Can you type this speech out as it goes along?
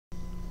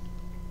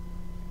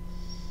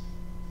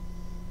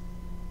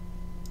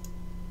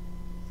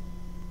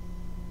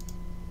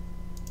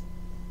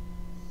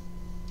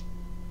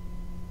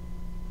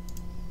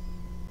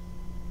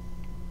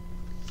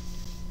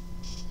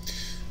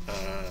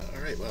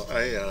well,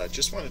 I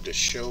just wanted to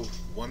show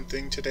one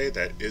thing today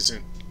that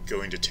isn't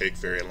going to take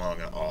very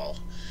long at all.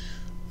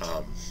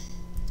 Um,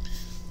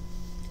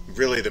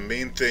 Really, the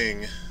main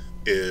thing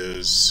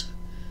is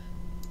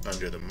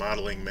under the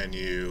modeling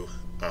menu,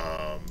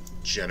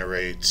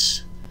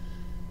 generate,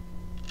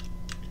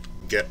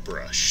 get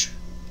brush.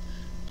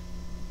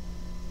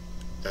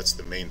 That's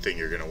the main thing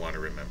you're going to want to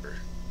remember.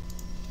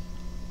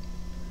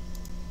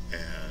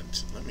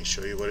 And let me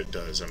show you what it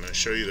does. I'm going to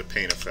show you the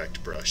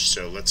PaintFX brush.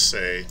 So let's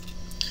say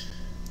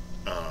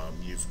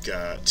you've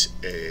got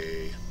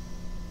a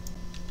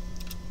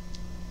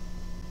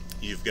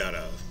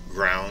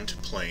ground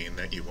plane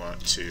that you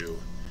want to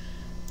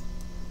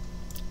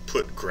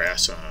put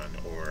grass on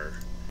or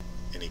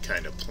any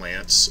kind of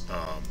plants.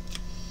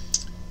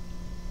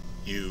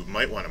 You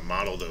might want to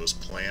model those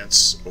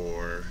plants,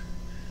 or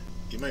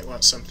you might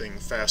want something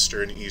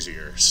faster and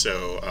easier.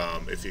 So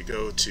if you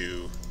go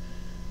to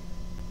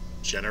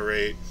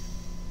generate,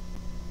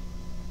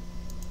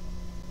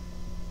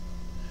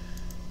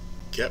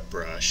 get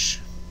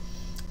brush,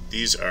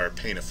 these are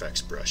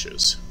PaintFX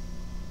brushes.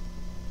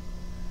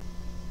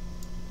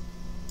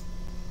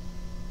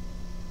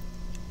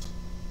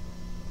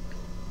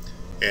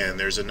 And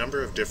there's a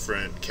number of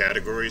different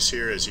categories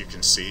here, as you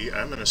can see.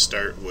 I'm going to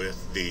start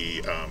with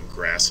the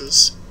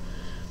grasses.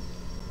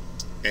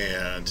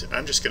 And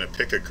I'm just going to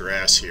pick a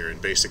grass here, and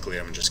basically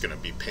I'm just going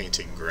to be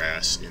painting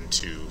grass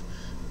into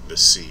the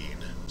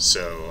scene.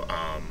 So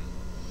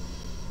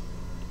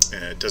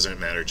and it doesn't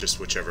matter, just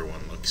whichever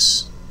one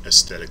looks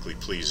aesthetically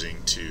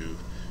pleasing to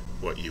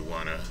what you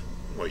want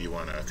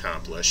to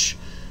accomplish.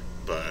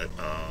 But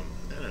I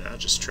don't know, I'll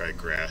just try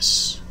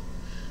grass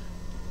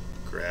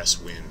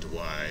wind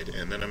wide,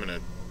 and then I'm going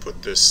to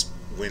put this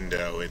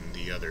window in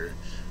the other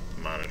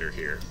monitor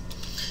here.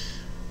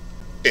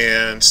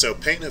 And so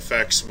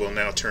PaintFX will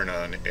now turn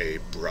on a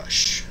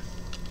brush,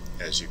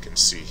 as you can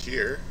see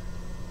here.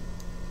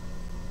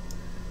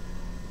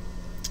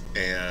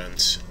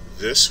 And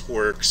this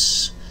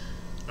works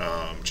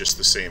just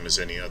the same as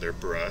any other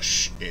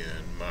brush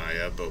in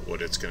Maya, but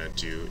what it's going to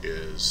do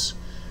is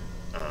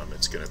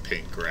it's going to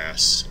paint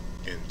grass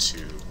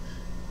into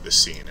the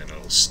scene, and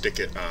it'll stick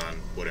it on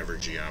whatever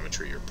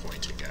geometry you're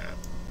pointing at.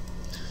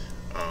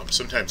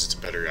 Sometimes it's a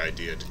better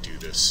idea to do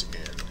this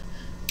in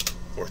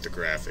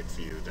orthographic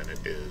view than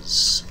it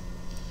is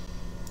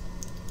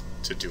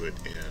to do it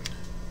in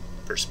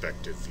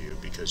perspective view,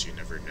 because you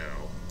never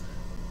know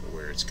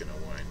where it's going to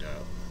wind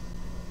up.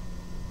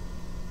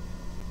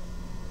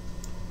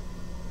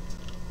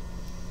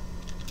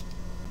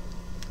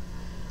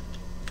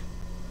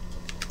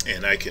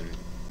 And I can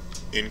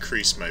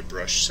increase my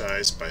brush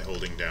size by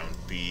holding down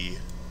B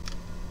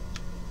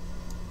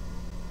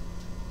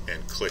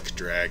and click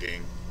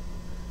dragging,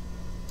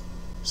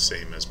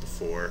 same as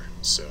before.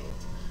 So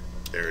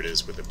there it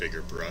is with a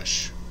bigger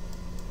brush.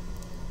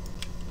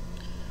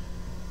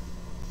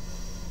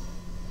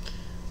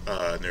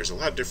 And there's a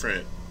lot of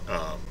different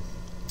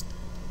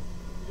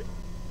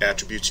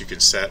attributes you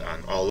can set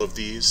on all of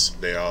these.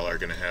 They all are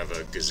going to have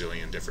a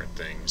gazillion different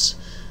things.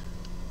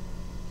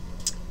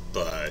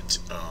 But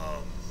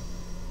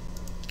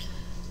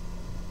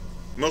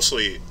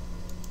mostly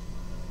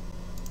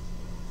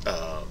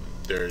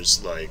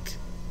there's like,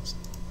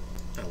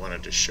 I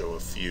wanted to show a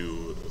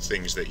few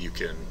things that you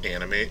can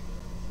animate,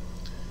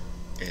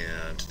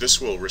 and this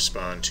will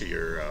respond to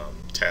your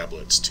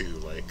tablets too,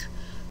 like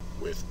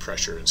with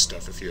pressure and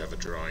stuff if you have a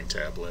drawing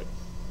tablet.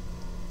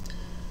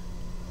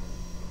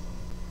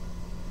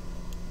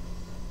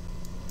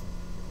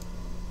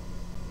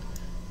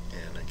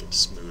 And I can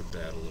smooth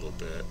that a little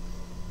bit.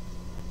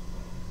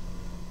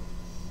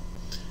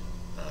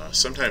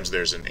 Sometimes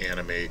there's an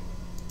animate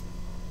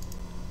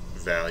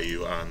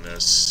value on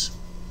this.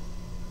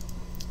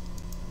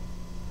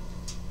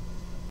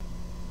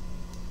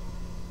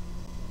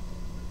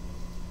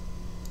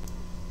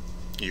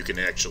 You can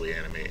actually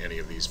animate any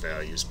of these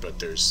values, but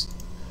there's,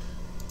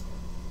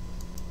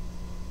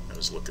 I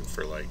was looking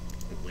for like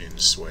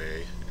wind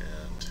sway,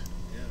 and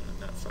yeah,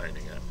 I'm not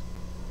finding it.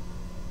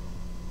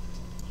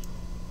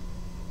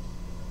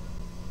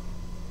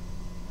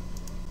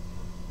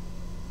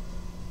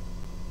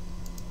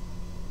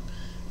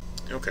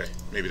 Okay,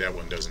 maybe that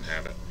one doesn't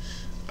have it.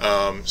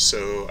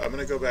 So I'm going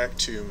to go back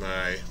to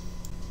my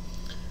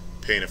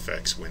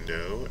PaintFX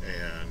window,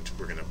 and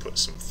we're going to put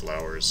some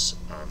flowers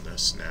on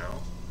this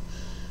now.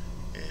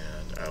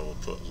 And I will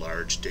put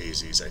large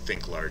daisies. I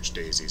think large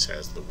daisies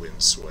has the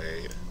wind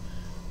sway,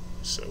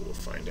 so we'll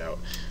find out.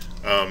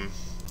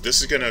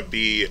 This is going to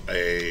be,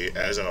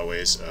 as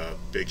always, a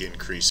big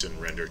increase in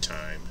render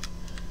time,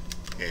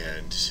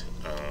 and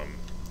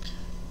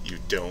you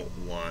don't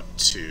want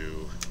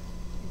to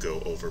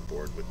go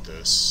overboard with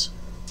this.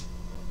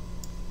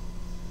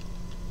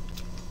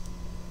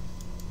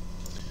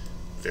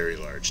 Very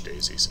large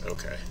daisies.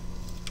 Okay.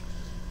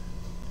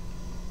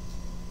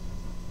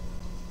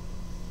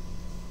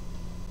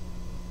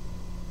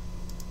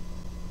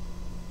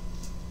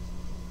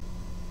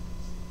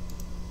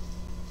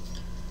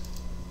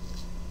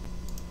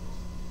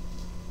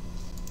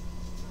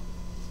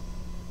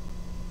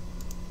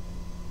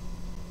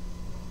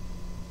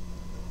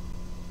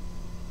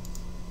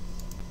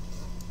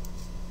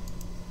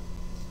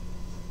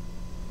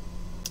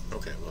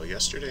 Okay, well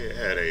yesterday it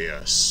had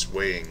a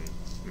swaying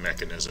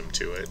mechanism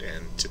to it,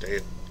 and today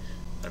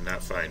I'm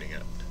not finding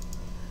it.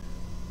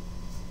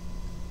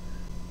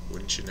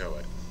 Wouldn't you know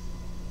it?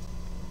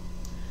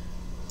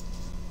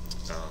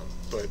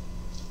 But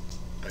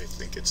I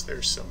think it's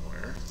there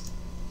somewhere.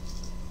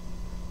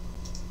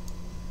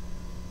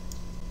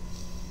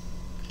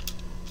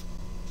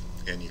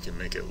 And you can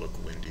make it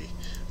look windy.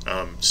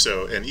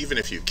 And even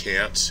if you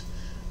can't,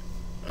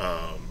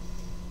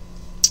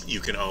 you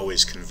can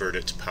always convert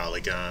it to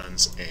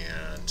polygons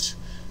and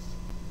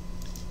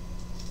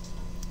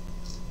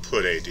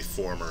put a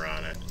deformer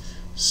on it.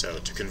 So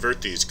to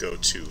convert these, go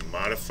to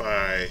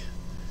Modify,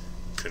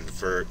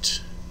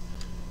 Convert,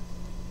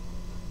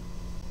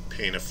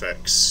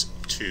 PaintFX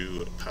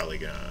to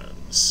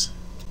Polygons.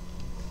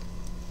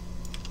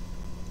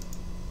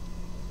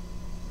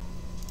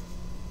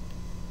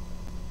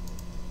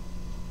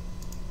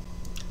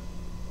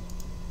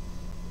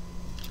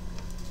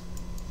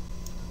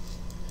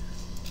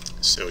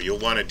 So you'll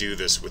want to do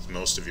this with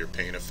most of your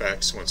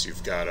PaintFX once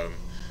you've got them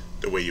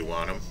the way you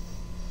want them.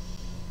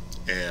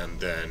 And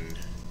then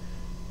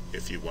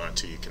if you want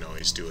to, you can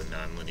always do a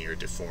nonlinear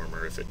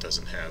deformer if it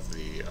doesn't have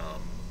the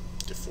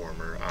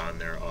deformer on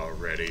there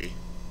already.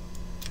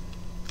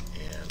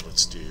 And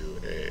let's do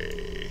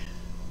a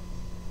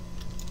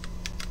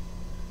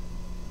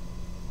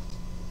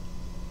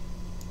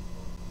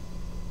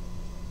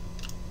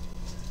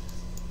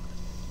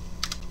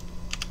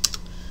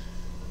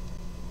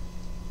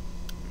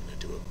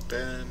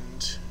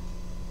bend.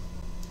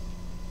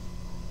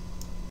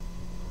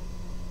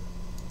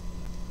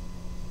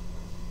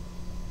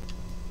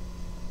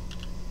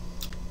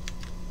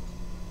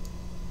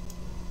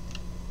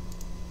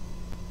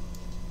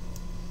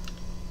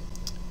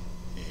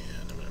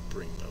 And I'm going to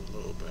bring the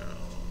low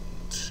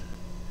bound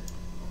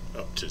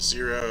up to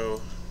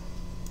 0.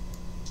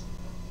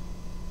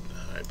 The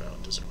high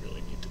bound doesn't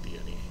really need to be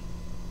any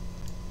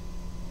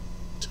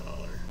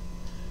taller.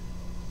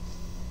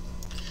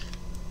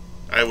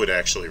 I would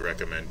actually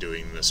recommend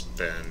doing this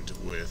bend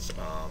with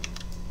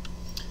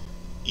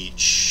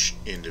each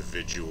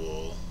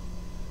individual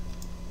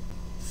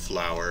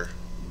flower,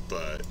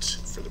 but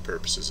for the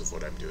purposes of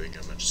what I'm doing,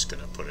 I'm just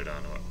going to put it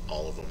on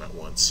all of them at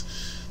once.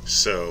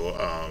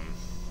 So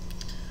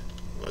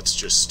let's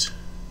just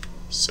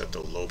set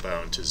the low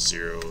bound to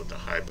 0, the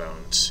high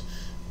bound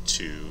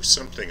to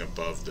something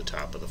above the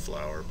top of the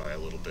flower by a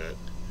little bit,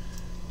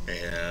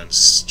 and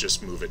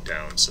just move it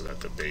down so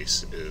that the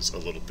base is a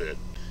little bit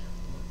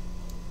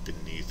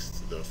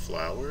beneath the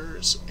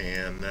flowers.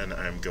 And then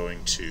I'm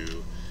going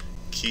to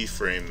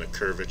keyframe the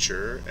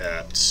curvature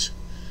at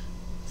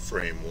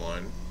frame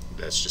 1.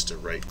 That's just a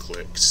right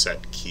click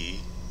set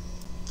key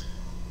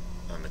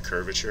on the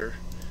curvature.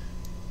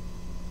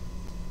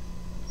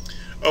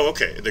 Oh,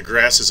 okay, the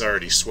grass is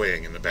already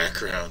swaying in the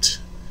background.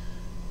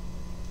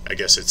 I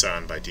guess it's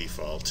on by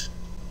default.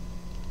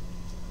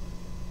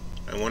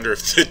 I wonder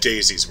if the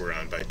daisies were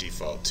on by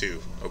default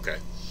too. Okay.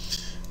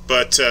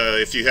 But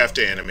if you have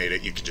to animate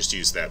it, you can just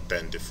use that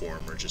bend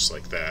deformer just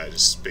like that.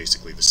 It's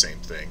basically the same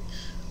thing,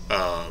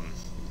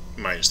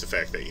 minus the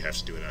fact that you have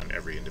to do it on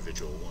every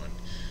individual one.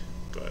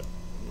 But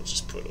we'll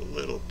just put a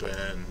little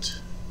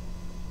bend,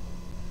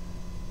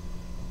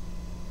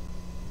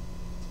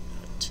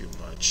 not too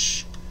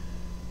much.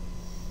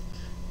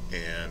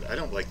 And I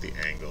don't like the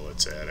angle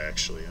it's at,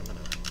 actually. I'm gonna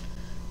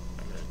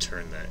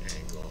turn that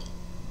angle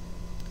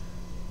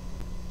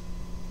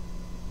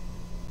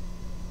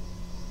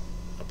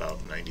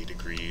about 90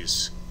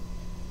 degrees.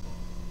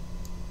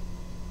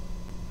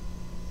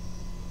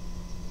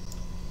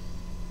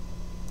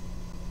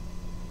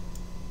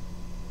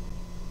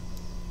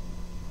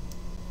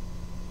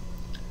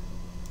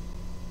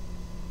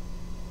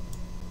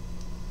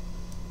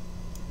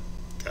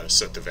 Gotta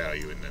set the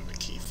value and then the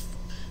key.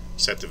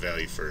 Set the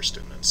value first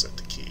and then set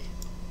the key.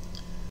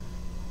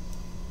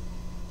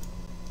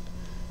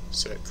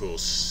 Set cool,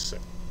 set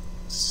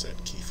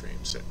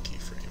keyframe, set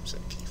keyframe,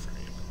 set keyframe.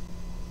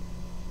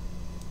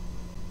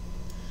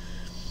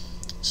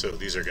 So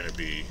these are going to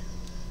be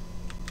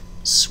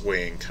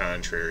swaying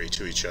contrary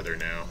to each other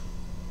now.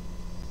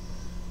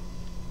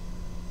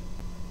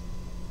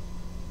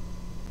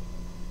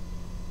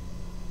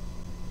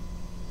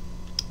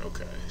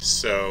 Okay,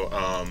 so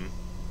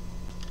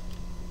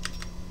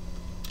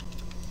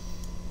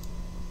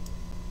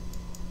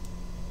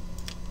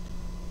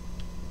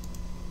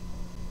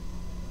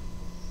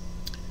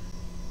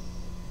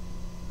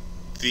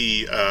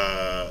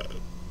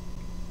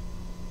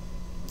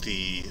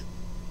the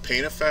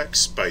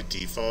PaintFX by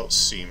default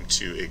seem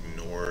to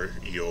ignore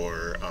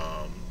your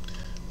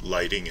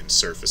lighting and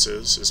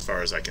surfaces as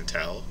far as I can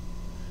tell,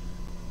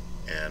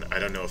 and I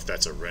don't know if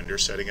that's a render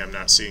setting I'm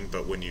not seeing,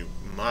 but when you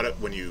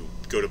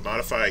go to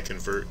Modify,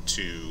 Convert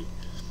to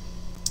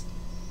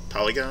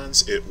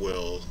Polygons, it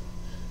will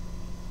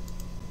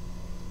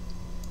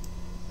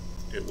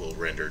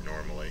render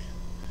normally.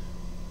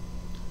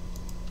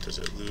 Does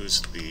it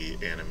lose the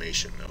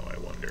animation though, I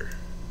wonder?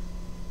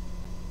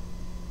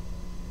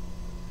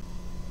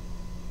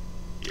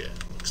 Yeah,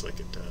 looks like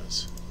it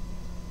does.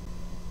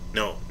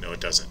 No, no it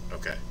doesn't.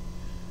 Okay.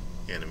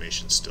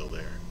 Animation's still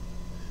there.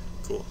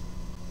 Cool.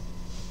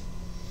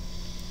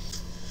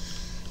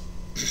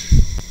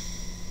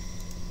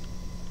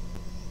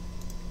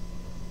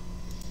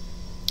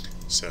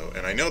 So,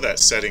 and I know that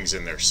setting's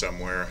in there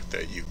somewhere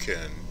that you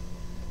can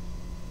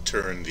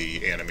turn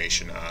the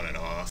animation on and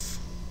off.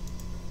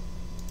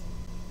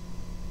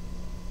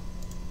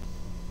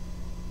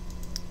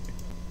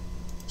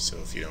 So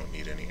if you don't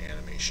need any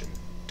animation,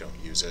 don't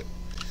use it.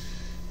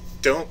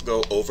 Don't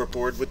go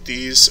overboard with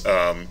these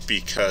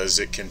because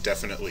it can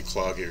definitely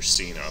clog your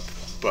scene up.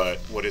 But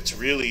what it's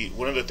really,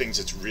 one of the things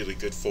it's really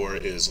good for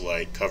is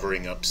like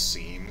covering up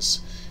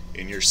seams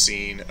in your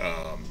scene,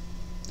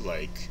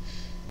 like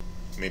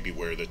maybe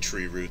where the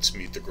tree roots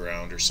meet the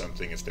ground or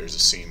something. If there's a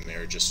seam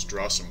there, just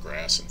draw some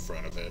grass in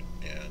front of it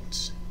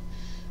and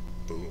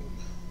boom,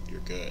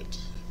 you're good.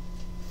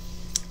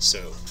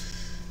 So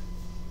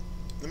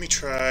let me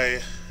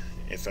try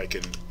if I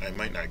can. I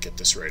might not get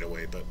this right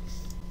away, but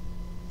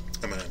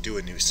I'm going to do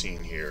a new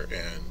scene here,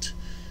 and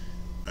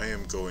I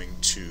am going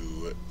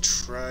to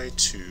try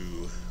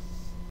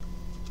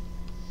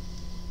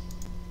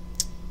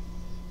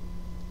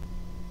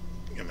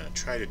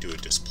to do a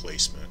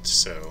displacement.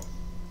 So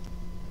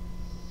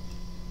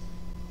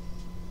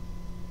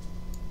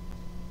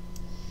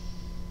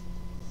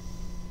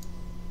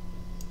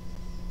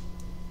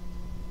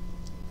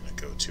I'm going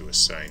to go to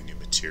assign new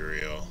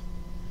material,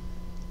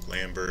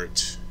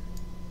 Lambert,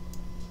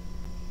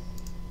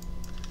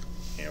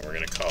 and we're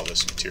going to call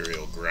this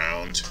material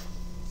ground.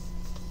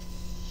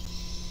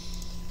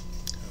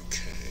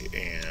 Okay,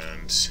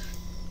 and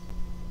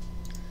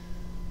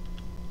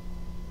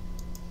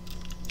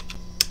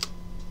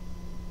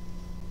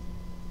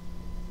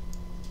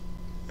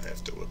I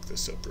have to look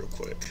this up real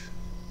quick.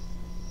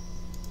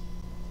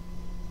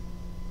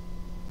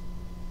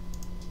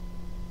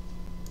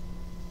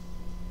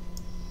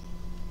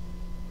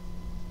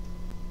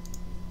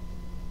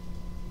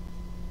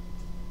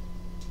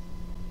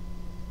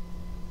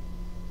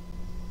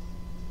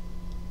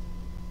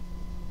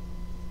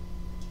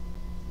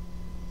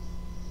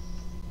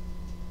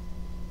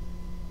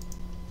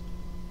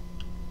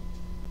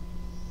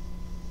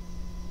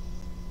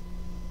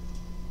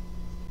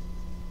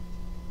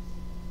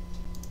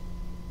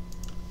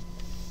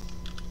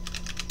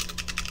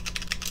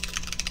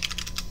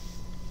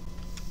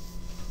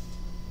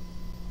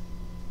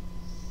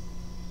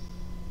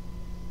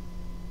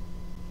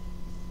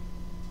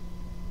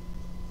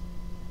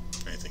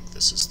 I think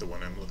this is the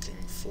one I'm looking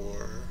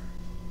for.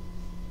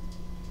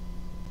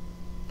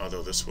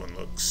 Although this one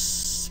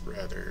looks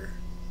rather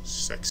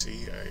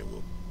sexy, I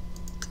will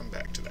come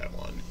back to that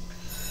one.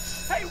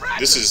 Hey, Roger,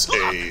 this is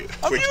a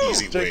quick,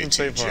 easy way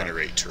to far.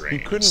 generate terrain. You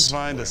couldn't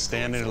find a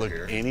standard look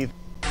anything.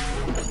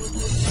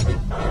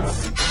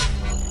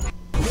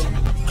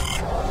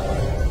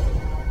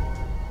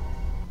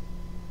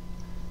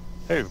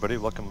 Hey everybody,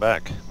 welcome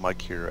back.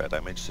 Mike here at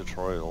Image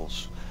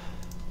Tutorials.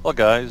 Well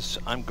guys,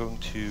 I'm going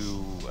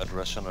to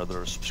address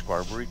another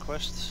subscriber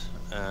request,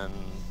 and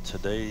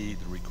today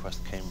the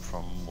request came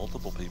from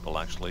multiple people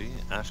actually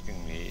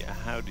asking me,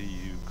 how do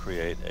you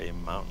create a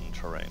mountain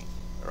terrain,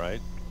 right?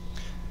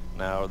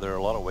 Now there are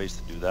a lot of ways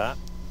to do that,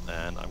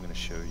 and I'm going to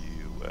show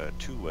you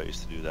two ways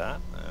to do that.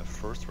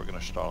 First we're going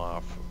to start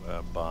off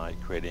by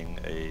creating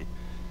a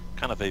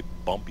kind of a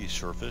bumpy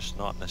surface,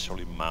 not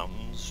necessarily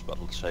mountains, but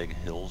let's say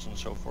hills and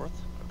so forth,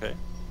 okay?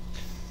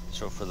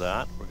 So for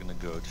that, we're going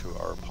to go to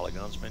our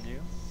polygons menu.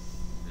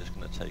 I'm just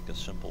going to take a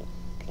simple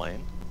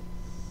plane,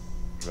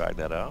 drag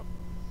that out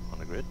on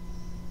the grid,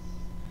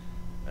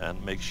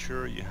 and make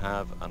sure you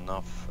have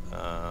enough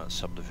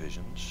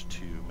subdivisions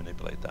to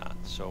manipulate that.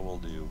 So we'll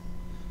do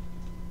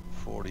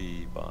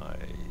 40 by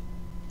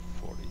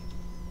 40,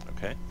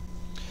 okay?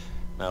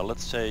 Now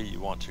let's say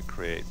you want to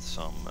create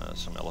some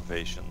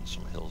elevations,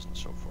 some hills and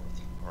so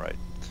forth, all right?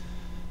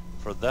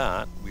 For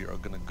that, we are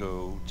going to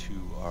go to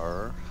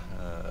our,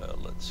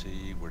 let's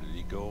see, where did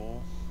he go?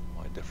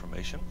 My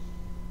deformation,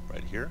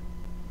 right here.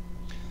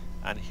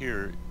 And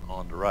here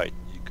on the right,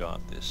 you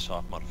got this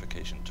soft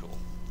modification tool,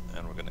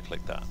 and we're going to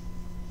click that.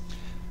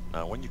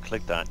 Now when you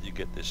click that, you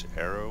get this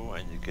arrow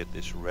and you get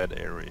this red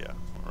area,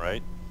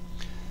 right?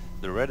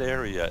 The red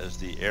area is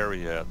the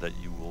area that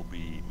you will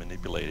be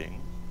manipulating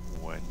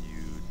when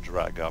you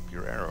drag up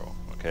your arrow,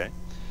 okay?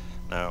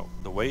 Now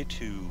the way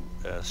to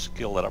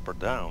scale that up or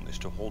down is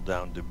to hold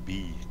down the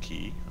B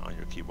key on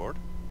your keyboard,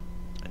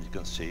 and you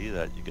can see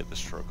that you get the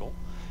circle,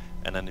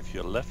 and then if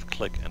you left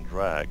click and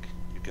drag,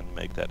 you can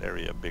make that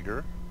area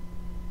bigger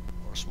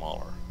or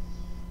smaller,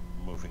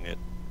 moving it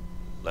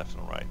left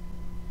and right.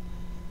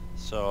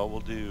 So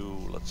we'll do,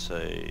 let's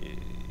say,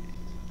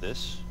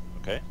 this,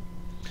 okay?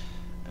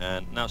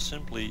 And now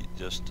simply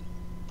just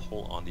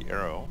pull on the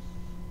arrow,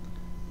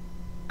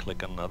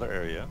 click on another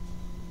area,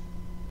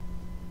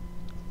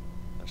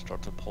 and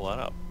start to pull that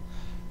up.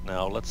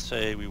 Now let's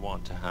say we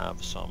want to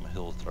have some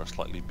hills that are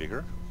slightly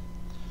bigger.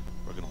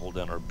 We're going to hold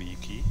down our B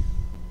key,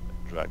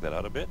 drag that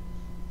out a bit,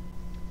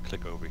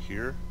 click over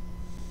here,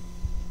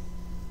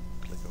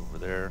 click over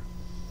there,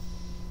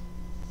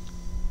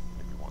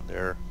 maybe one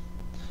there,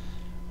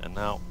 And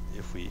now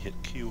if we hit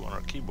Q on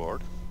our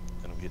keyboard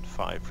and we hit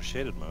 5 for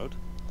shaded mode,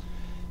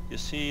 you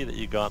see that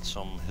you got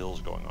some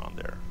hills going on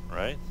there,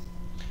 right?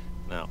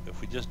 Now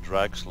if we just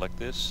drag select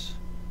this,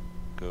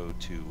 go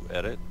to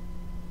edit,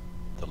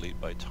 delete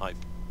by type,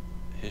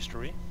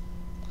 history,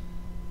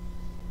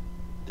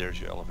 there's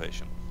your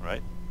elevation,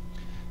 right?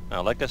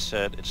 Now like I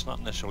said, it's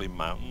not necessarily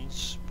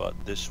mountains, but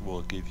this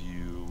will give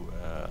you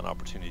an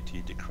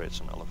opportunity to create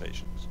some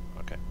elevations.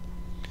 Okay.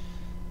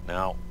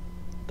 Now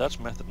that's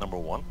method number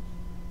one.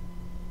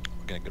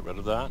 We're going to get rid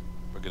of that.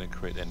 We're going to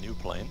create a new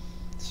plane.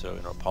 So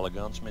in our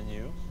polygons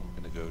menu,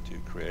 we're going to go to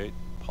create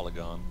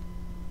polygon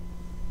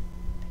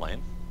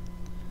plane.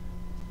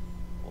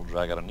 We'll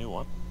drag out a new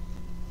one.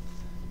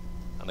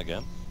 And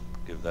again,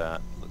 give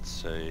that, let's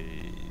say,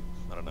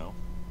 I don't know,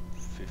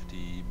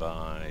 50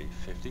 by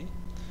 50.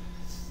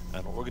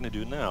 And what we're going to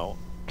do now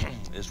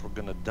is we're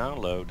going to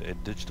download a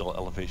digital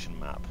elevation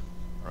map.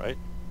 Alright?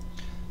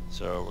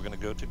 So we're going to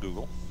go to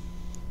Google,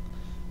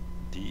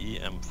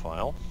 DEM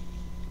file,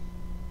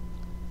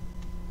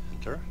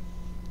 enter,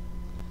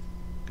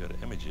 go to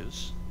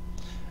images,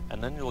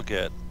 and then you'll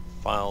get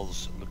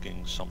files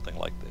looking something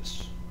like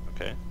this.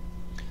 Okay?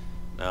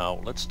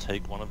 Now let's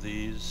take one of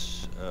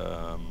these,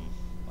 I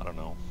don't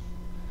know,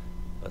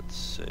 let's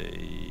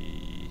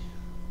say,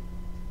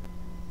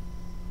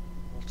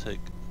 we'll take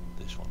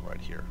this one right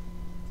here.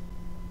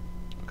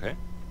 Okay?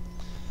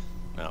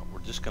 Now we're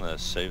just going to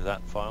save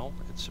that file.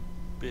 It's a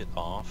bit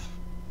off.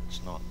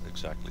 It's not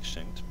exactly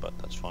synced, but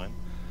that's fine.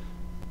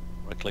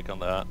 Right click on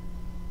that,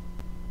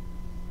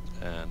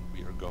 and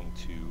we are going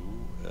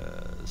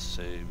to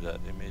save that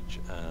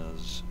image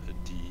as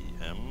a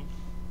DM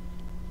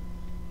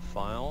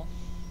file.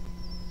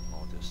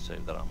 I'll just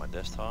save that on my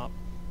desktop.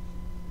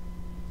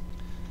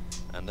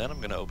 And then I'm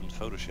going to open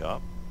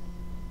Photoshop,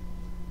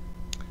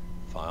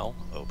 file,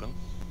 open,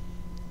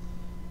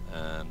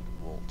 and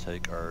we'll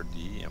take our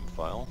DEM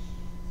file.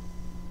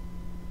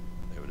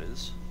 There it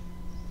is.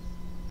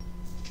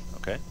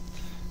 Okay,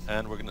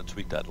 and we're going to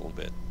tweak that a little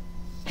bit.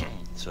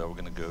 So we're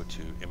going to go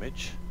to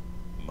image,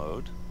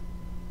 mode,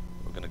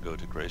 we're going to go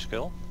to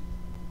grayscale,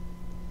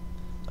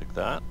 like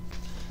that,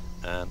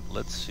 and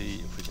let's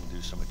see if we can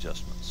do some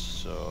adjustments.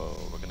 So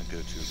we're going to go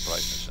to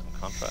brightness and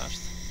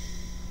contrast,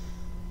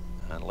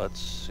 and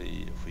let's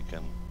see if we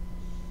can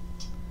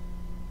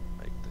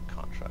make the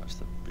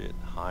contrast a bit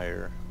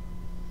higher.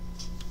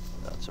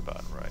 That's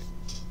about right.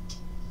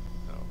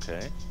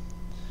 Okay,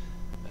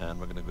 and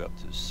we're going to go up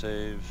to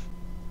save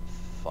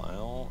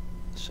file,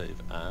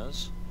 save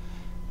as.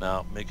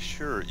 Now make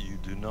sure you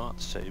do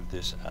not save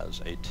this as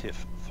a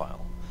TIFF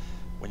file.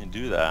 When you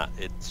do that,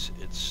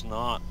 it's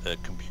not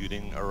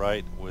computing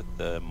alright with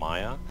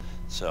Maya,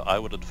 so I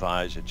would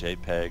advise a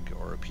JPEG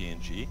or a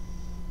PNG.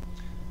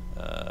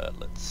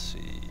 Let's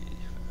see,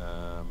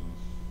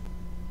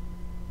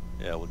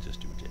 yeah, we'll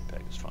just do a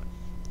JPEG, it's fine.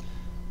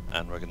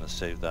 And we're going to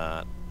save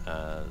that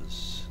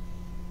as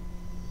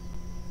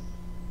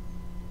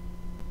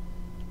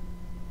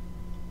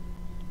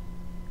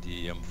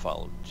DEM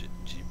file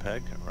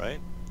JPEG, right?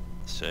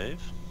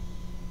 Save,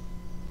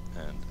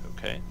 and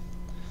OK.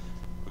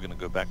 We're going to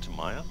go back to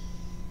Maya.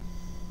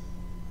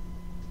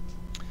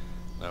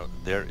 Now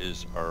there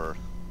is our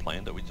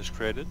plane that we just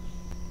created,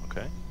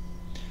 okay?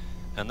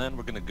 And then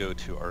we're going to go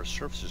to our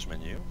surfaces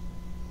menu.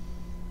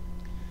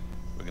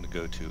 We're going to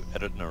go to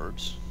edit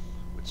NURBS,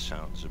 which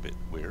sounds a bit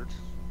weird,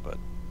 but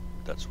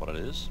that's what it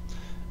is.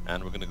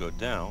 And we're going to go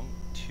down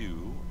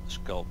to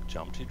Sculpt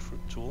Geometry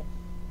Tool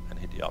and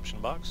hit the option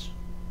box.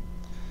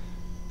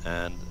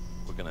 And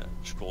we're going to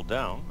scroll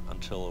down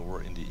until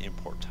we're in the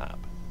import tab.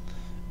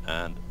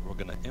 And we're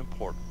going to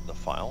import the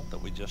file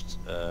that we just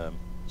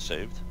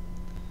saved.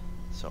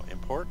 So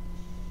import,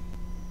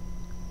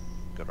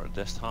 go to our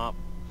desktop.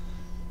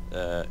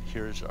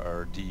 Here's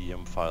our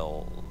DEM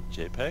file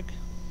JPEG.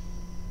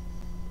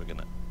 We're going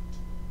to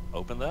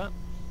open that.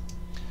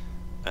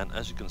 And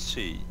as you can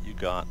see, you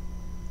got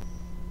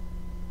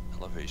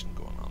elevation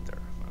going on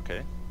there.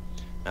 Okay.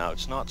 Now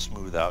it's not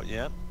smooth out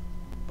yet,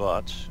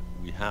 but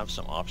we have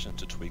some options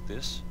to tweak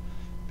this,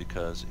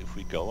 because if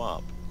we go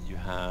up, you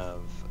have,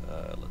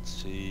 let's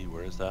see,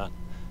 where is that?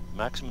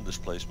 Maximum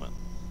displacement.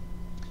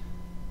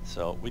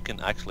 So we can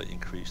actually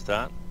increase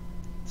that.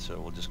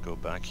 So we'll just go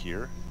back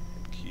here,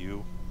 hit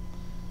Q,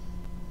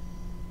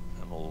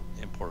 and we'll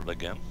import it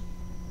again.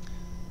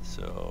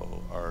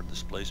 So our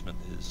displacement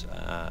is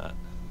at,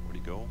 where'd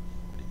he go?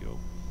 Where'd he go?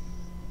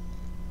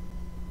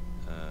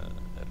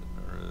 Edit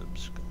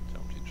NURBS,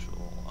 geometry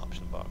tool,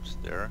 option box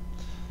there.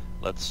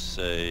 Let's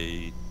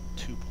say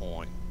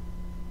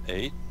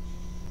 2.8.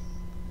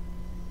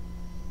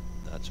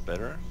 That's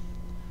better.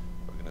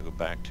 We're going to go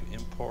back to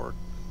import.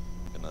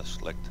 We're going to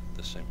select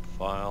the same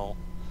file,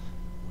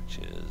 which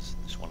is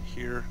this one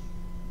here.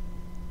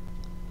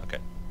 Okay,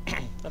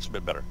 that's a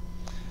bit better.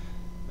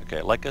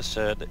 Okay, like I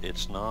said,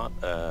 it's not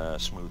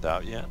smoothed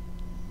out yet,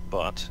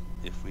 but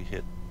if we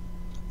hit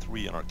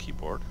 3 on our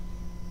keyboard,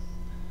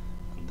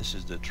 and this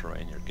is the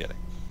terrain you're getting.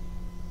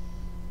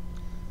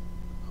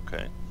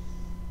 Okay.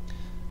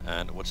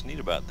 And what's neat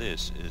about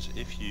this is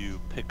if you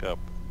pick up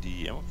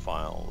DEM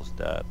files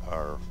that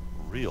are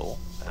real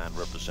and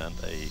represent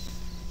a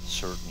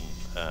certain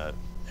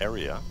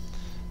area,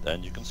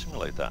 then you can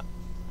simulate that.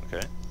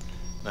 Okay.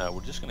 Now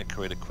we're just going to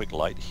create a quick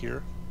light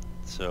here,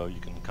 so you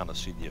can kind of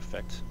see the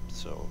effect.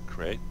 So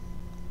create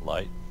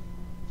light.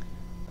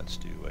 Let's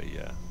do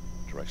a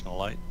directional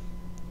light.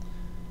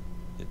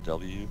 Hit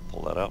W,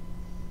 pull that up.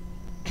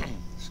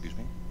 Excuse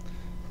me.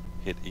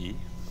 Hit E,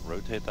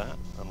 rotate that,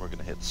 and we're going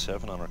to hit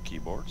 7 on our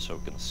keyboard so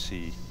we can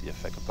see the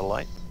effect of the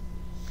light.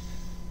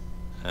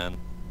 And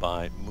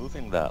by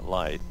moving that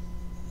light,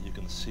 you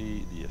can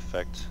see the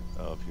effect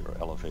of your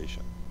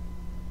elevation.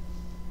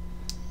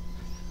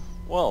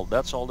 Well,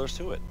 that's all there's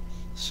to it.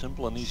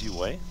 Simple and easy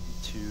way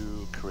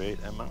to create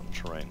a mountain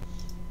terrain.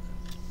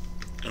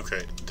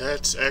 Okay,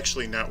 that's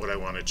actually not what I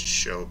wanted to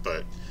show,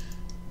 but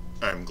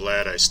I'm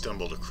glad I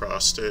stumbled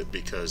across it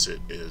because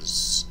it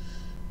is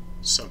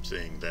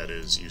something that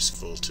is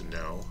useful to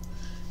know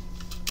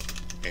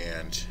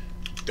and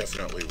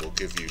definitely will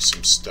give you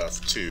some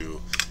stuff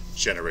to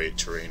generate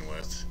terrain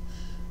with.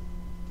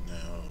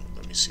 Now,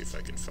 let me see if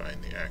I can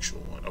find the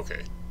actual one.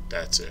 Okay,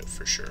 that's it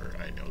for sure.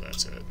 I know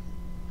that's it.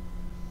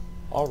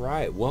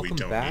 Alright, welcome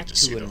back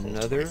to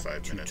another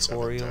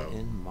tutorial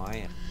in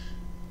Maya.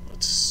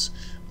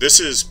 This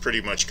is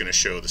pretty much going to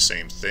show the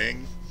same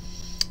thing,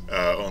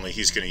 only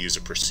he's going to use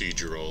a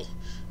procedural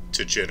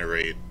to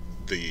generate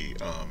the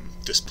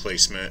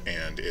displacement,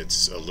 and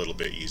it's a little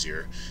bit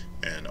easier.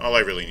 And all I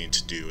really need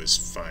to do is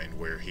find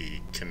where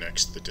he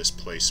connects the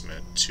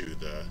displacement to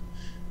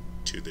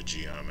the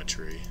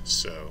geometry.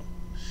 So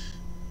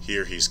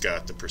here he's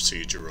got the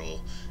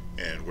procedural,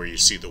 and where you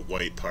see the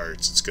white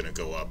parts it's going to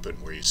go up,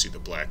 and where you see the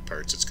black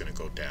parts it's going to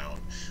go down.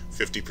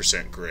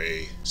 50%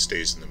 gray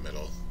stays in the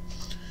middle.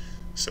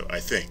 So I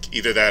think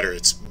either that or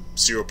it's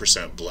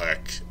 0%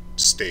 black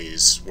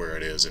stays where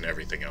it is and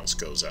everything else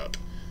goes up.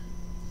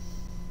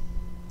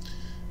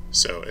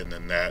 So, and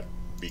then that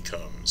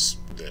becomes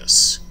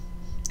this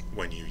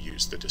when you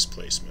use the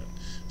displacement.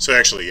 So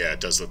actually, yeah, it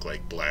does look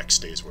like black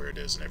stays where it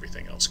is and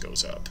everything else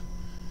goes up.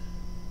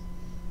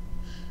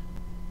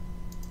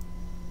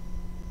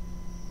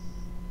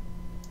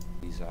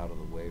 These out of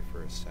the way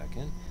for a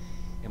second.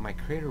 In my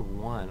Creator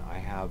 1, I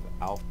have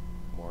alpha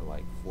more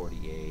like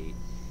 48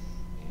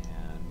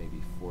 and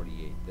maybe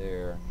 48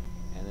 there,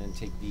 and then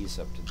take these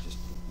up to just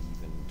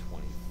even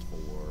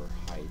 24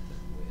 height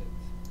and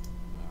width.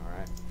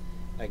 Alright,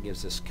 that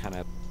gives us kind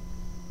of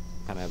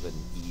an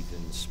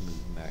even,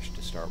 smooth mesh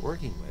to start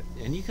working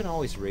with. And you can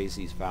always raise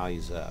these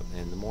values up,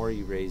 and the more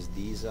you raise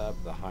these up,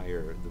 the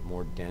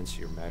more dense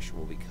your mesh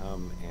will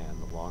become,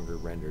 and the longer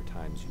render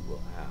times you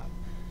will have.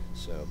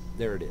 So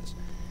there it is.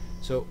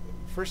 So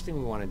first thing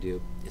we want to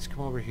do is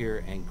come over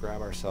here and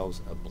grab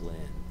ourselves a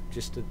blend,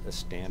 just a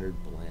standard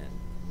blend.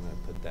 I'm going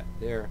to put that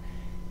there,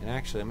 and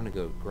actually I'm going to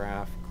go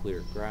graph,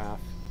 clear graph,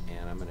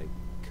 and I'm going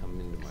to come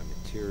into my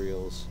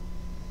materials,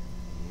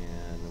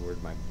 and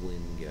where'd my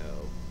blend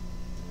go?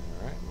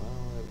 Alright,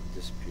 well it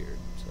disappeared,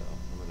 so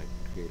I'm going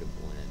to create a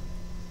blend.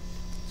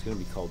 It's going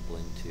to be called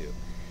blend 2,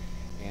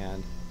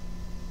 and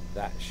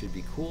that should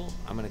be cool.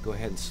 I'm going to go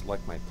ahead and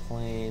select my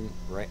plane,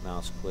 right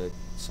mouse click,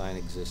 assign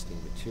existing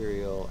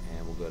material,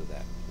 and we'll go to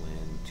that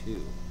blend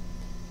 2.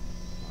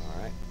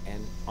 Alright,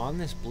 and on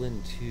this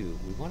blend 2,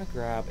 we want to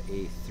grab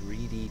a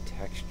 3D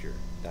texture.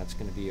 That's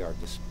going to be our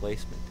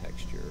displacement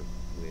texture,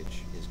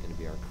 which is going to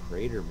be our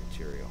crater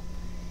material.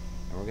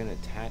 And we're going to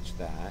attach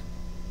that.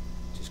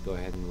 Just go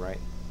ahead and right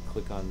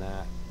click on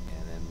that,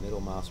 and then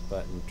middle mouse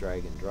button,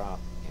 drag and drop,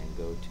 and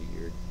go to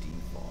your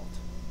default.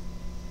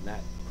 And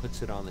that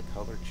puts it on the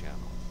color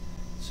channel.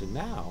 So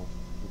now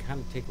we can kind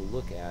of take a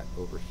look at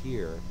over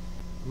here.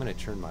 I'm going to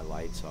turn my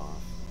lights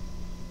off.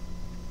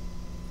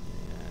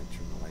 Yeah,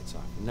 turn the lights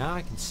off. Now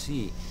I can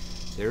see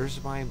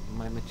there's my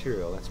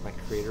material. That's my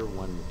Creator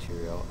 1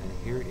 material, and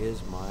here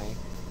is my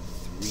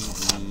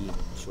 3D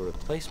sort of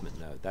placement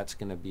node. That's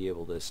going to be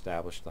able to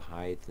establish the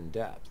height and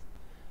depth.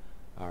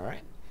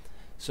 Alright,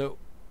 so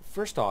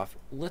first off,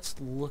 let's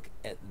look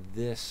at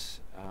this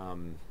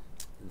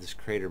this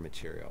crater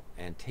material,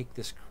 and take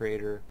this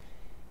crater,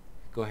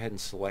 go ahead and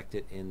select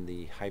it in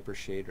the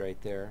hypershade right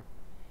there,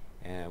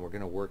 and we're going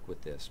to work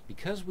with this.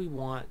 Because we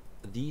want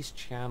these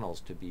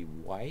channels to be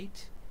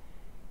white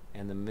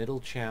and the middle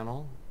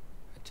channel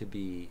to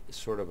be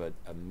sort of a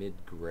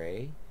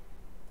mid-gray,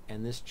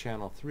 and this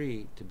channel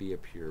 3 to be a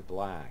pure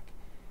black.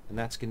 And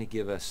that's going to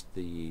give us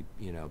the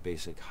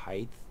basic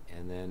height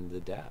and then the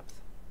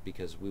depth,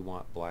 because we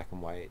want black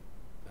and white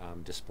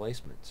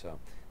displacement. So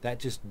that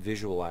just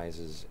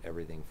visualizes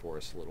everything for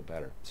us a little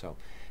better. So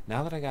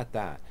now that I got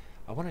that,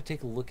 I want to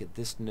take a look at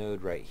this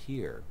node right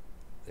here.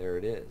 There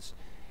it is,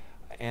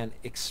 and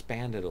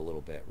expand it a little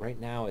bit. Right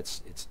now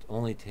it's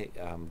only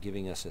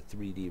giving us a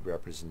 3D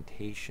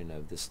representation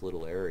of this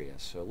little area.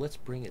 So let's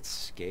bring its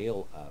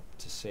scale up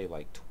to say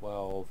like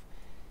 12,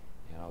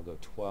 and I'll go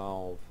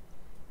 12,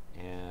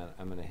 and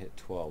I'm going to hit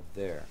 12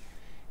 there.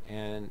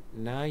 And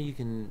now you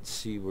can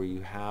see where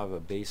you have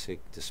a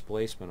basic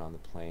displacement on the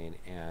plane,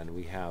 and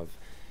we have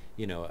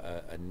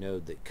a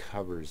node that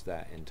covers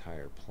that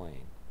entire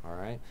plane.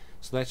 Alright,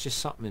 so that's just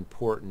something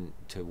important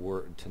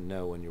to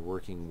know when you're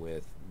working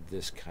with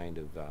this kind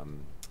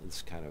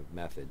of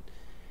method.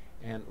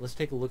 And let's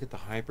take a look at the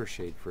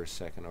hypershade for a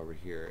second over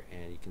here,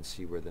 and you can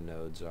see where the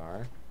nodes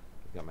are.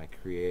 I've got my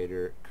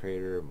crater,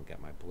 and we've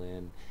got my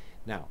blend.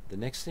 Now, the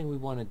next thing we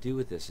want to do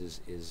with this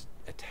is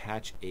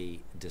attach a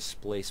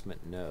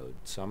displacement node.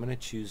 So I'm going to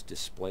choose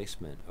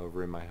displacement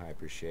over in my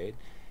hypershade.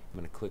 I'm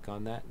going to click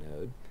on that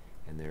node,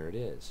 and there it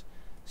is.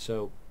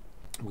 So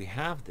we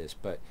have this,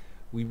 but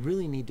we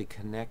really need to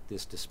connect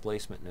this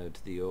displacement node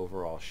to the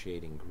overall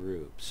shading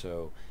group.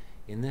 So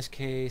in this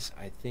case,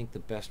 I think the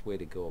best way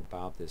to go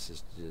about this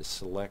is to just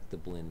select the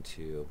blend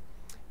tube,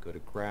 go to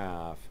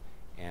graph,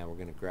 and we're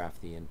going to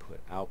graph the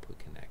input-output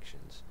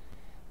connections.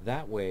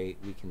 That way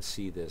we can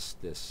see this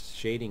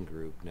shading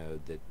group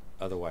node that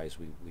otherwise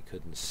we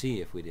couldn't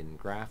see if we didn't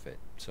graph it.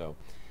 So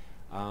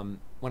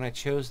when I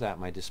chose that,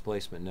 my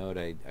displacement node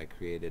I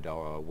created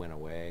went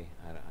away.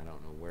 I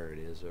don't know where it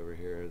is over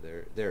here.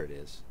 There it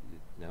is.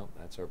 No,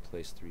 that's our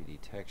place 3D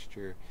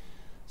texture.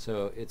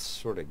 So it's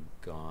sort of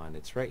gone.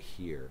 It's right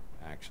here,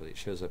 actually. It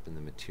shows up in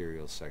the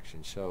materials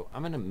section. So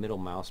I'm going to middle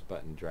mouse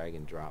button drag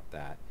and drop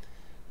that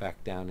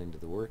back down into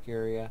the work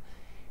area,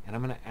 and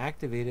I'm going to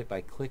activate it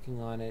by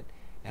clicking on it,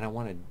 and I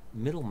want to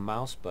middle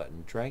mouse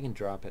button drag and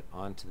drop it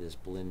onto this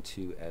Blend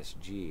 2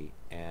 SG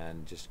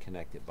and just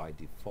connect it by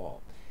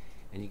default.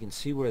 And you can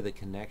see where the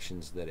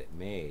connections that it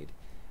made,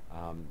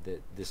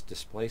 that this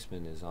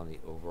displacement is on the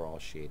overall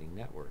shading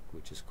network,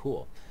 which is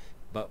cool.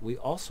 But we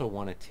also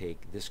want to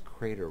take this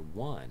crater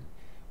 1,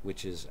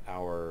 which is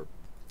our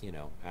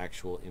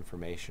actual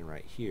information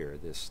right here,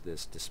 this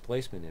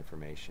displacement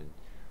information.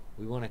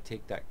 We want to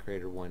take that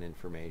crater 1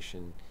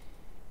 information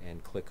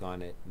and click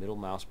on it, middle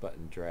mouse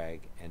button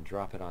drag, and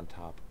drop it on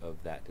top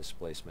of that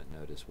displacement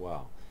node as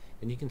well.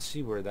 And you can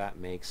see where that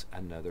makes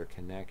another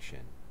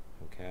connection.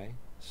 Okay,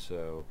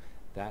 so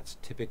that's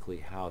typically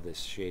how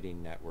this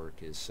shading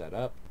network is set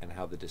up and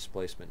how the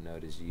displacement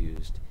node is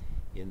used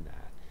in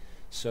that.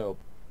 So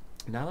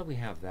now that we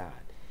have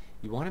that,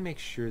 you want to make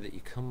sure that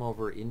you come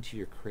over into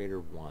your crater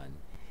 1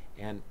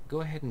 and go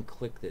ahead and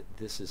click that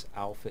this is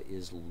alpha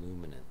is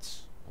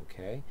luminance.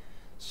 Okay,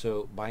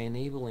 so by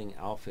enabling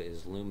alpha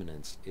is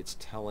luminance, it's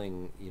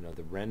telling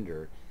the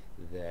render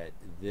that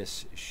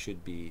this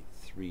should be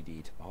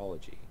 3D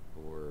topology,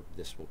 or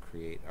this will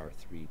create our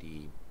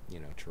 3D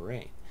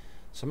terrain.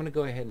 So I'm going to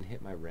go ahead and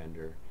hit my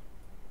render,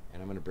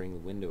 and I'm going to bring the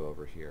window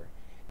over here.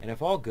 And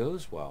if all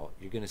goes well,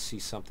 you're going to see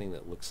something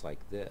that looks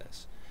like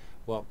this.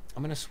 Well,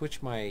 I'm going to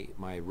switch my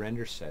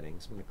render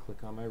settings. I'm going to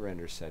click on my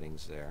render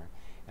settings there,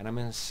 and I'm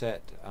going to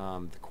set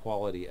the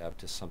quality up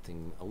to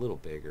something a little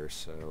bigger.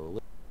 So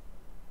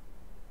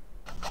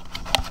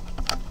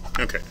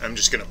okay, I'm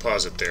just going to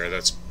pause it there.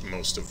 That's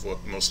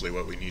mostly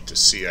what we need to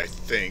see, I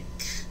think.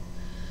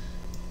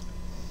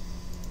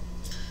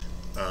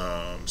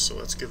 So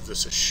let's give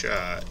this a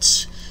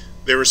shot.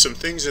 There were some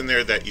things in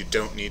there that you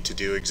don't need to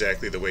do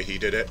exactly the way he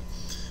did it,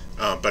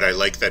 but I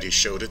like that he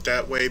showed it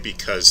that way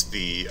because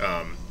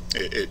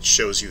it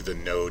shows you the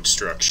node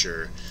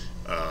structure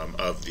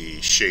of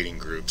the shading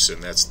groups,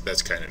 and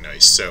that's kind of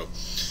nice. So,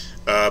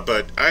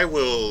 but I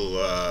will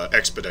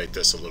expedite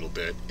this a little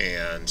bit,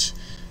 and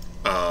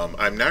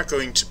I'm not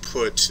going to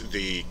put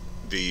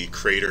the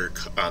crater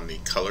on the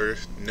color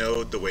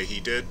node the way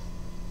he did.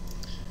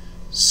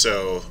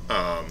 So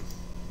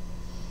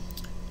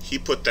he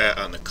put that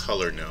on the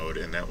color node,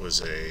 and that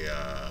was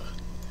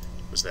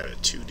was that a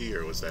 2D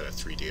or was that a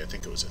 3D? I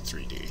think it was a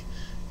 3D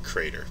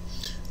crater.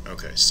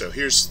 Okay, so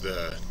here's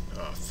the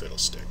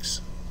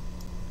fiddlesticks.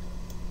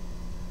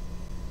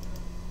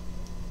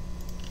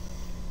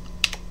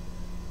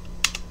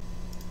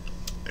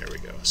 There we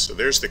go. So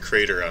there's the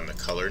crater on the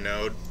color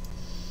node,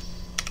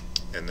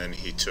 and then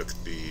he took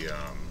the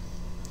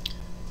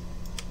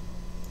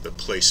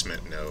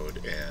placement node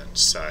and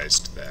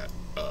sized that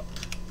up,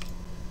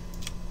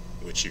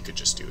 which you could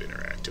just do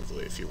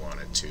interactively if you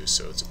wanted to,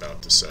 so it's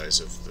about the size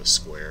of the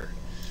square.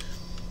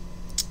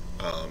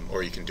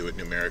 Or you can do it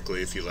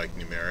numerically if you like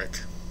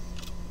numeric.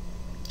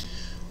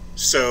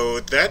 So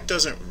that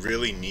doesn't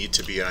really need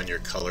to be on your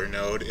color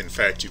node. In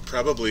fact, you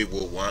probably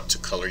will want to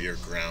color your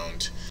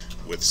ground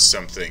with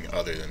something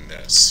other than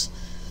this.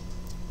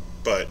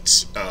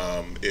 But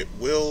it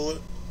will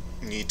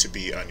need to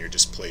be on your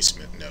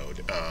displacement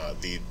node.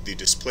 The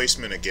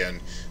displacement, again,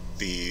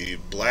 the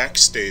black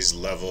stays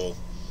level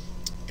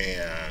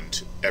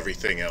and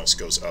everything else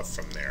goes up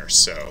from there.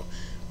 So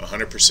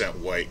 100%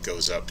 white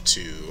goes up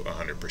to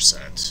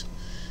 100%.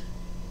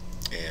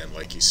 And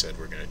like you said,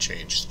 we're going to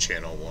change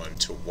channel 1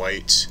 to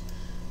white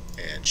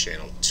and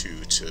channel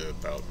 2 to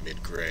about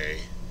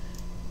mid-gray,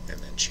 and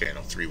then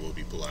channel 3 will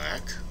be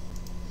black.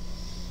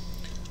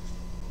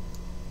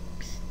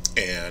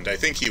 And I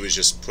think he was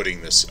just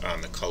putting this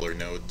on the color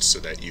node so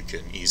that you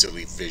can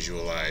easily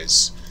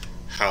visualize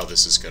how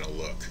this is going to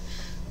look.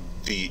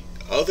 The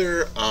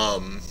other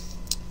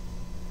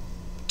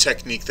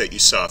technique that you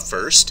saw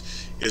first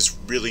is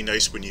really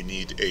nice when you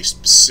need a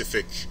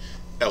specific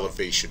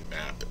elevation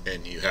map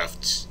and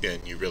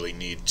you really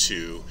need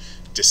to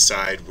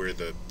decide where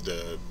the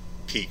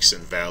peaks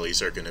and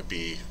valleys are going to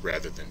be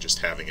rather than just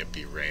having it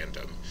be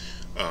random.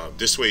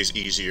 This way is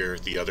easier,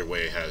 the other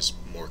way has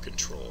more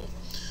control.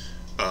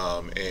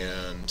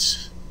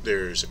 And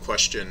there's a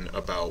question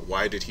about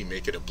why did he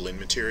make it a blend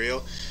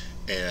material,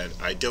 and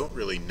I don't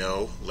really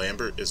know.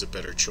 Lambert is a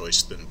better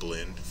choice than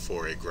blend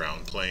for a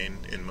ground plane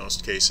in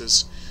most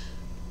cases.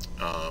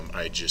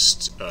 I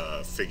just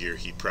figure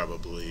he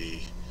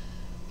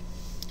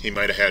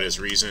might have had his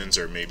reasons,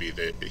 or maybe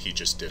that he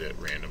just did it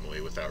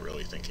randomly without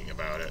really thinking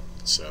about it.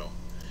 So,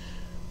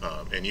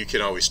 and you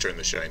can always turn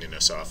the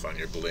shininess off on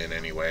your blend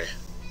anyway.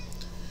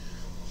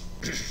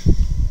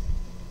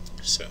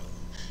 So,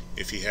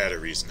 if he had a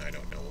reason, I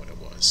don't know what it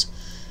was.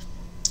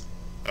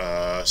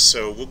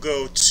 So we'll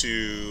go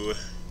to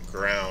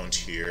ground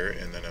here,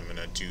 and then I'm going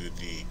to do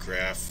the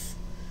graph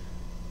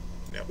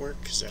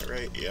network. Is that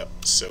right? Yep.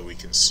 So we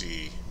can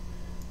see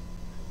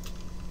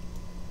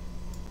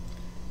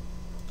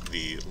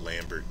the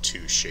Lambert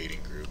 2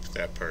 shading group.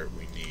 That part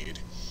we need.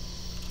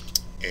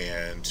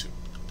 And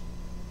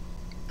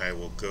I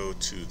will go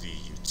to the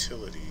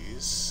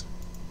utilities,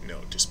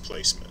 no,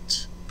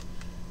 displacement,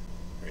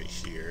 right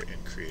here,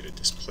 and create a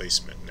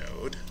displacement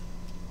node.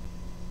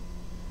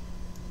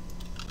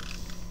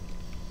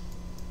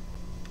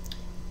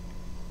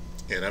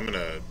 And I'm going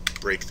to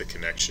break the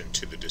connection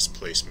to the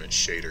displacement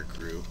shader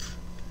group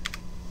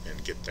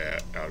and get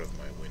that out of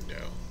my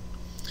window.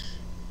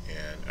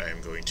 And I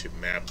am going to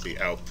map the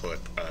output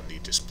on the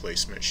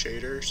displacement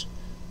shaders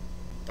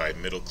by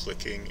middle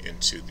clicking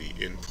into the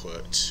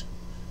input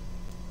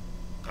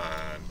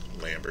on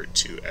Lambert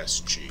 2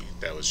 SG.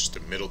 That was just a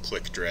middle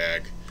click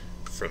drag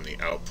from the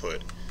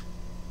output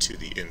to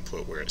the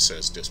input where it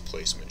says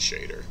displacement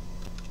shader.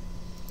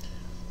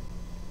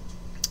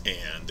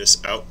 And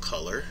this out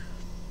color,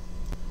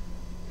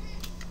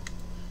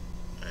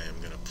 I am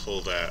going to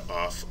pull that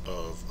off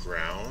of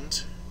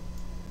ground.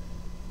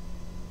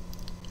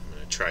 I'm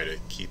going to try to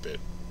keep it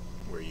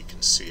where you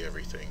can see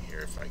everything here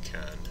if I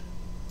can.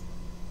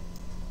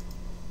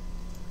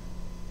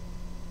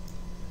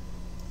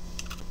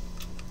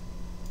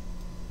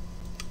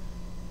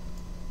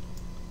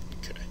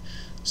 Okay,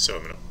 so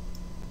I'm going to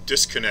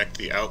disconnect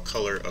the out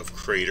color of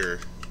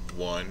crater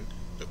 1,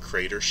 the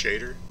crater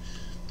shader,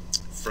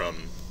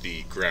 from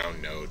the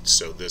ground node,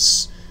 so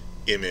this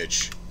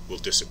image will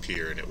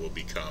disappear and it will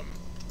become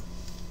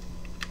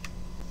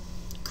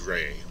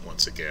gray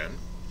once again.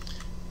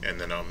 And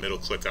then I'll middle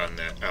click on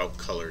that out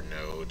color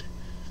node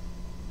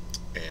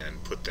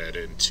and put that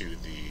into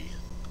the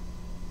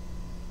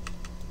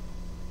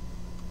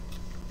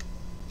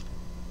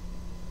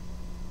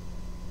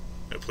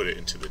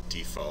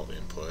default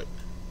input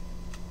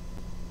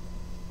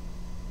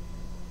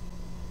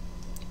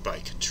by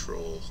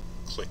control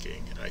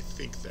clicking. I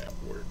think that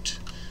worked.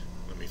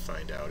 Let me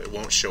find out. It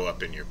won't show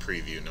up in your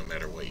preview no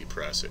matter what you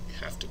press it. You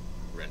have to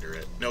render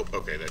it. Nope,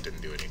 okay, that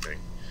didn't do anything.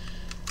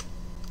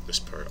 This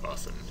part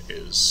often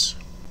is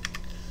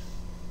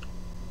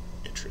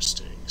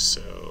interesting.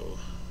 So,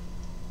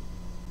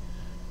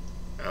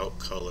 out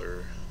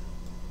color,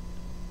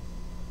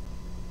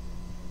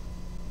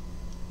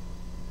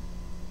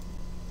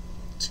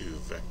 to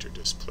vector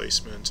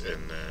displacement,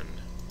 and then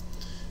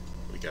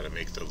we got to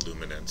make the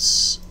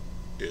luminance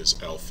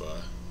is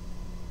alpha.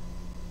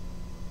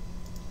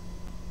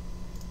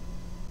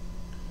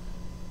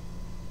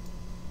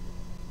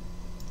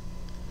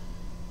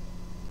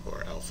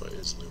 Or alpha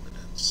is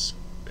luminance.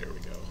 There we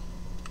go.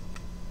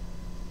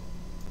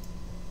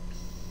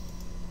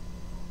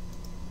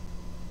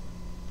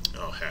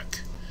 Oh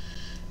heck.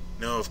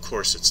 No, of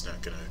course it's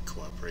not going to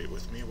cooperate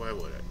with me. Why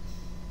would it?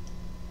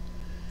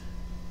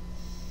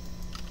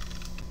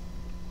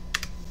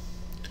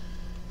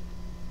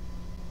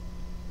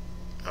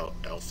 Out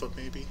alpha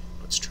maybe?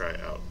 Let's try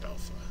out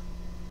alpha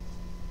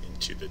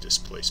into the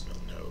displacement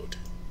node.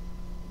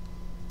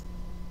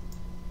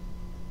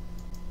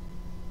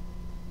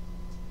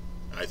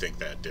 I think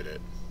that did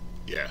it.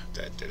 Yeah,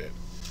 that did it.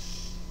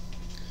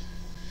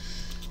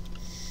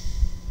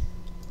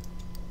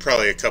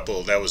 Probably a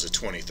couple, that was a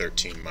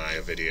 2013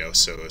 Maya video,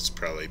 so it's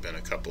probably been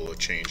a couple of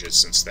changes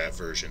since that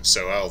version.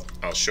 So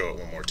I'll show it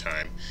one more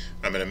time.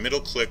 I'm going to middle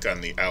click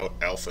on the out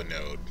alpha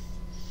node,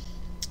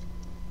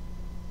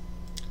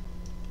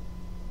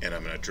 and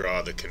I'm going to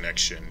draw the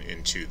connection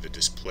into the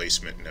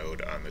displacement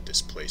node on the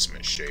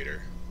displacement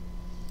shader.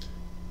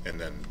 And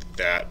then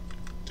that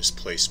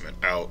displacement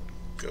out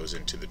goes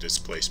into the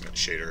displacement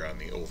shader on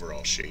the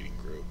overall shading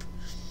group.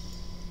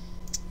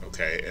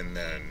 Okay, and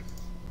then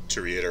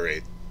to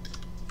reiterate,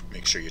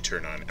 make sure you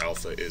turn on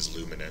alpha is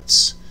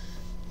luminance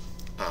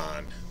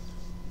on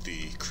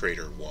the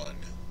crater 1.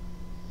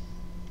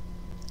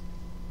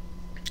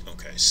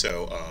 Okay,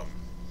 so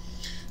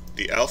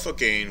the alpha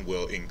gain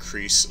will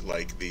increase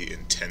like the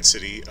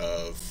intensity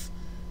of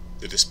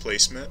the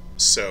displacement.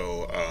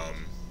 So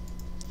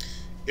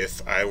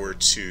if I were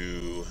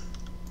to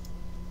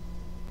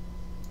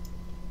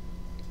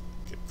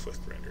get quick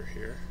render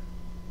here,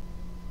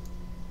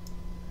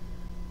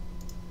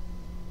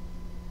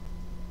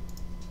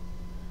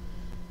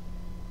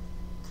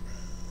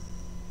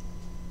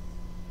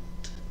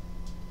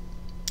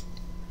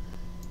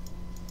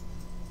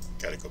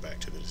 got to go back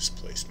to the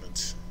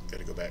displacement.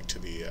 Got to go back to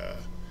the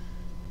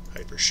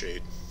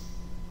hypershade.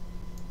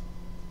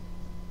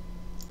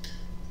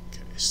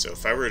 Okay, so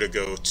if I were to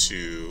go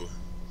to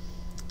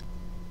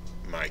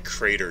my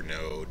crater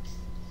node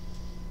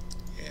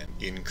and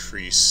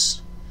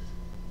increase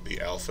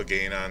the alpha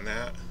gain on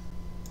that,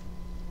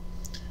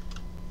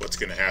 what's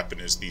going to happen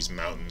is these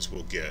mountains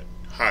will get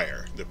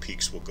higher. The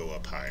peaks will go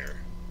up higher.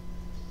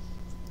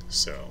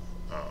 So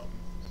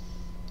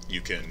you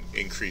can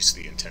increase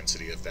the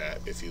intensity of that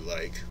if you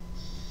like.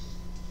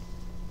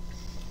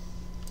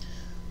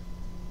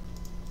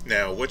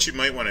 Now what you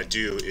might want to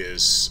do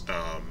is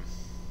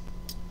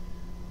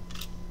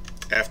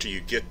after you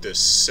get this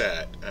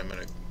set,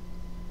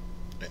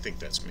 I think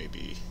that's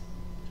maybe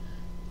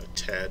a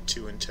tad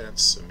too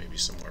intense, so maybe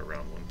somewhere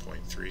around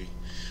 1.3.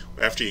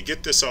 After you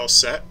get this all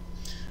set,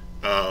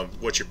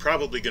 what you're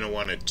probably going to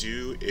want to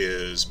do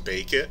is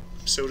bake it,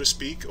 so to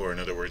speak, or in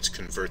other words,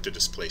 convert the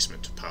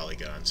displacement to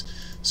polygons.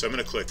 So I'm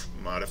going to click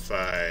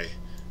Modify.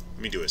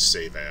 Let me do a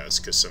Save As,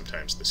 because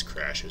sometimes this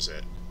crashes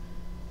at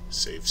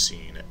Save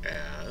Scene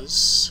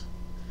As.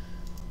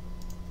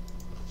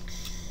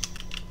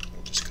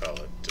 We'll just call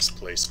it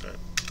Displacement.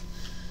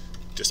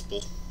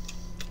 Dispel.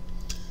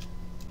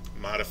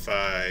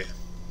 Modify.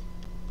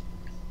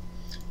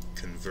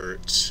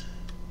 Convert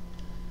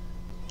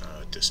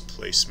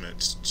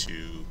displacement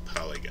to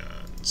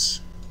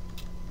polygons.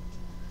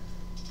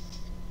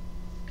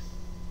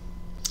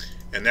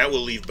 And that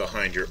will leave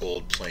behind your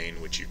old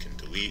plane, which you can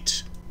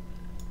delete.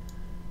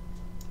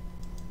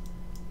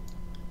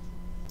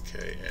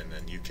 Okay, and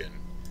then you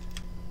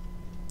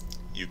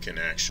can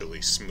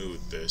actually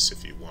smooth this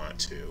if you want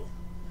to.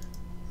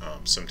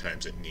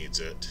 Sometimes it needs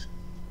it,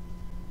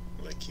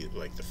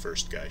 like the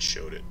first guy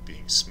showed it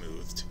being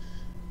smoothed.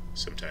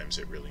 Sometimes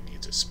it really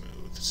needs a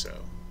smooth,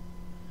 so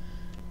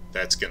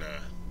that's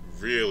gonna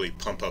really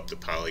pump up the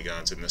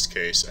polygons in this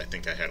case. I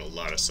think I had a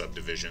lot of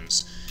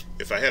subdivisions.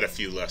 If I had a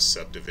few less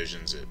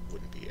subdivisions, it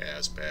wouldn't be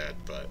as bad,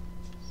 but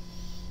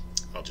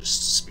I'll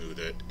just smooth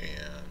it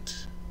and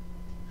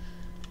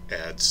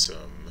add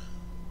some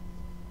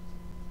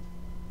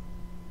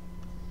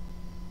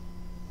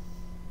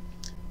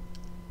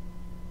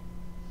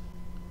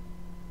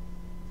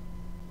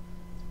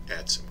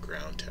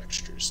ground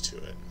textures to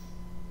it.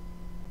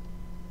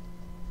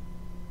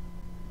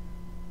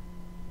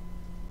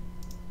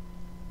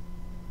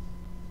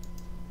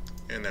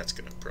 And that's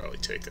going to probably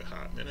take a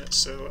hot minute,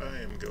 so I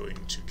am going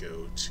to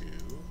go to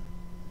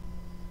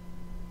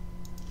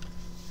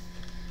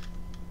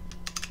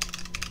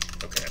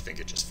okay, I think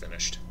it just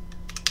finished.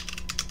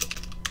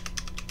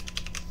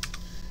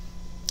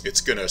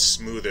 It's going to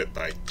smooth it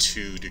by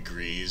 2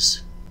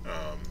 degrees,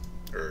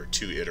 or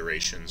 2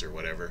 iterations or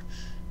whatever.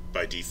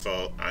 By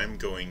default, I'm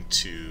going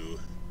to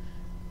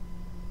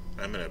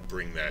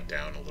bring that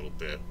down a little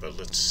bit, but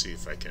let's see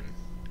if I can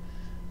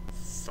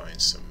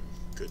find some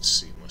good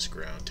seamless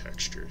ground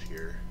texture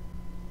here.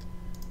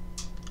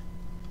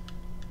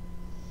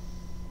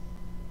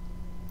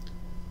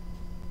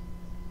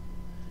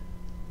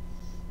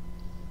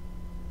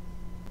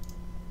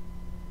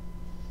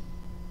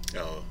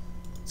 Oh,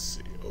 let's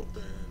see,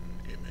 open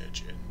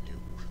image in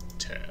new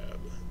tab.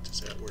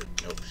 Does that work?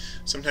 Nope.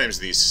 Sometimes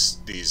these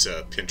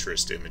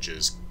Pinterest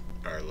images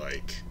are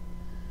like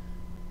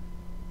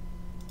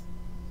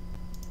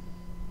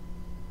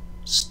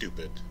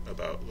stupid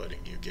about letting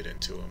you get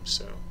into them,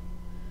 so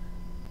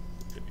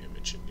open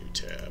image in new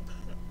tab.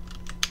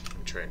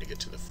 I'm trying to get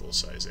to the full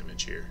size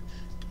image here.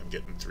 I'm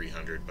getting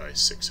 300 by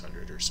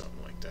 600 or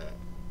something like that.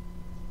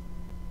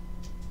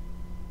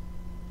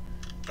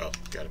 Oh,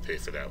 gotta pay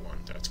for that one.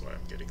 That's why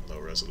I'm getting low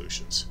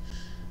resolutions.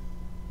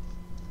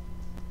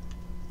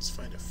 Let's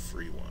find a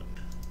free one.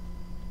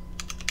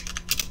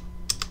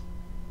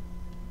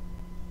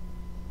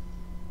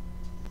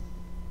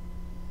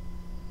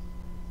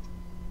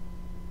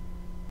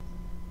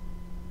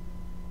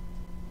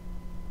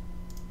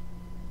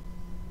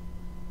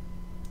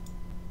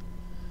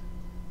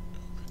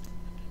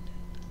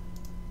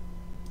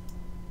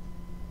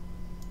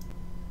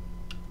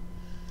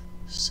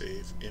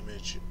 Save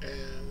image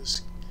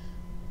as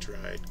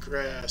dried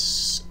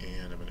grass,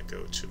 and I'm going to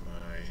go to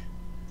my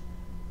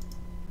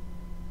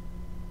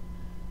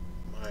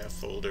Maya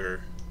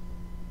folder,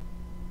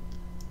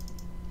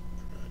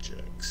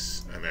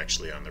 projects. I'm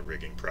actually on the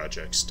rigging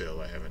project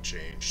still, I haven't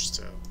changed,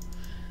 so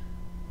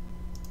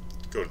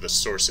go to the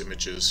source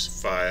images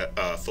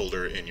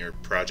folder in your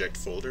project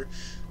folder.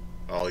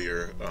 All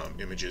your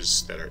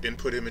images that are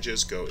input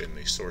images go in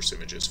the source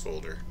images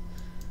folder.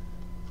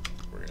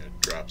 We're going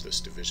to drop this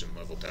division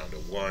level down to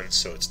 1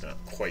 so it's not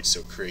quite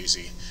so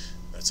crazy.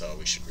 That's all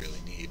we should really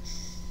need.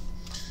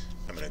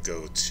 I'm going to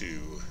go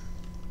to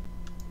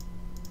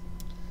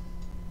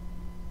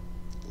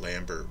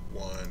Lambert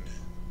 1.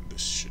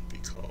 This should be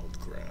called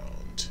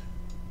ground.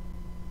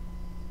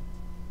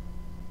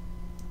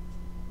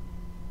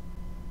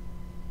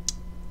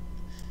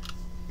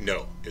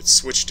 No, it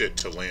switched it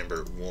to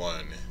Lambert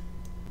 1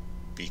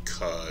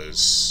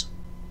 because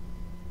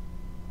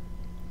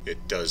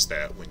it does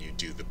that when you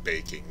do the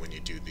baking, when you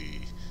do the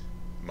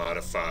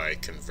modify,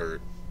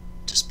 convert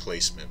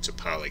displacement to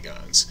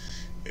polygons.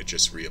 It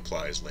just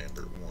reapplies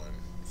Lambert 1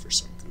 for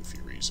some goofy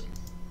reason.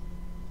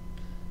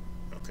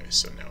 Okay,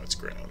 so now it's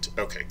ground.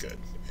 Okay, good.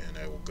 And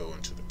I will go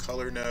into the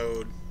color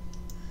node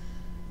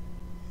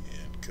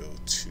and go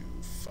to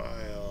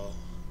File.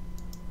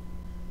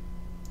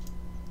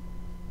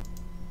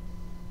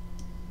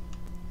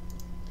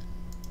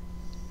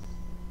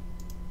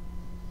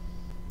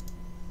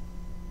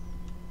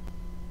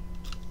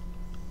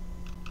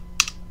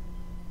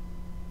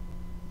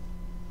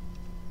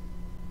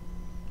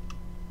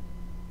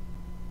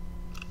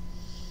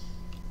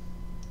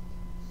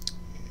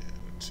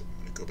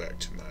 Go back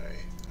to my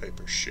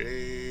hyper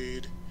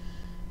shade.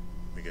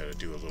 We got to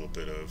do a little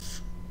bit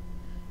of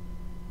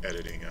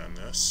editing on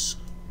this.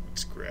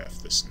 Let's graph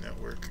this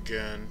network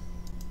again.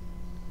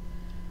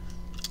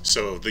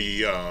 So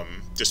the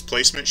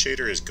displacement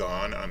shader is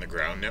gone on the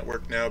ground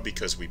network now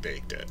because we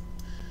baked it.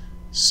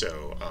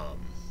 So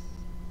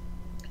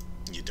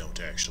you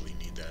don't actually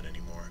need that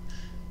anymore.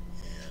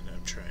 And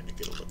I'm trying to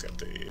get a look at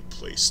the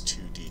place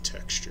 2D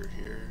texture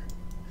here.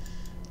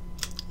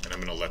 And I'm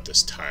going to let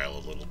this tile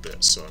a little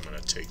bit, so I'm going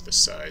to take the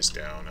size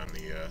down on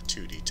the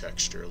 2D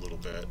texture a little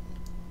bit.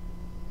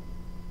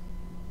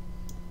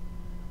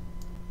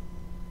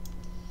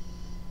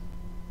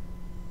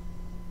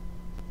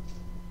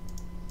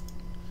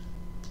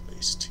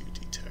 Place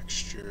 2D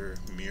texture,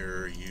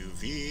 mirror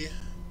UV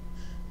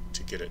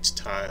to get its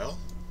tile.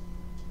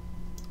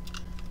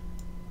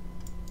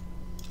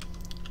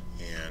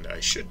 And I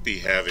should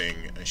be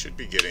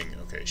getting,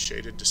 okay,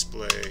 shaded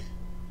display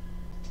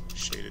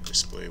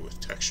with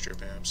texture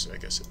maps. I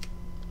guess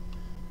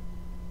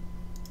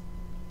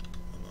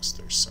unless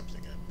there's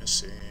something I'm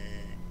missing,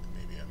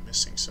 maybe I'm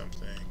missing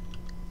something.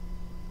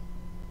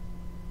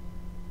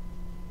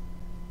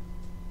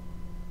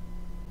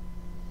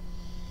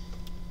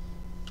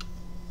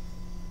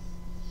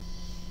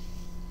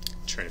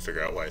 Trying to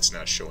figure out why it's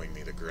not showing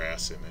me the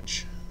grass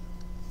image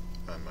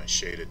on my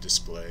shaded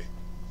display.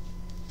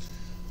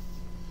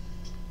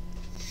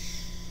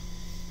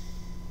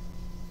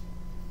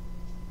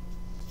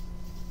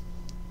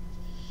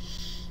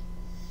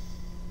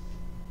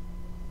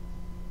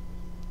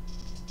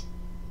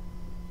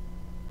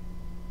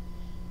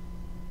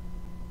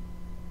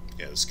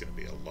 Yeah, this is going to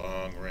be a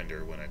long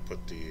render when I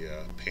put the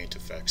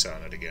PaintFX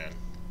on it again.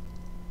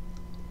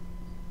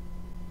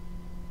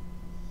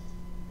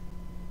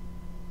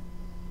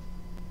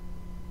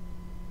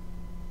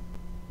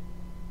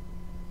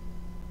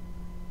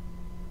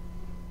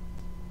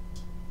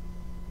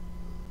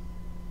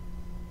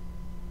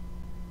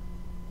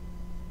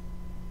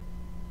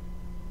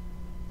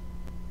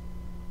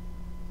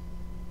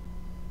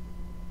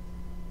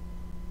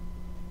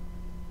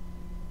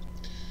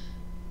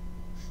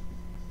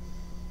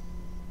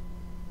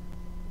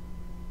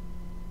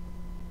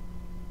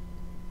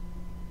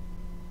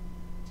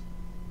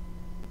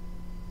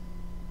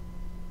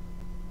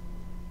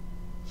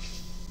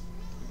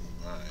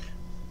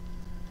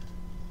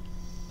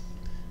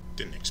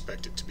 Didn't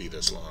expect it to be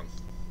this long.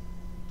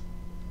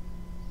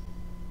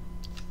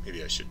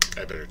 Maybe I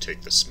better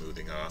take the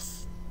smoothing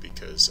off,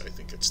 because I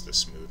think it's the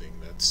smoothing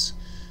that's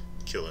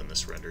killing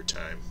this render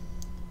time.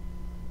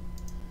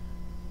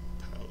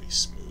 Poly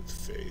smooth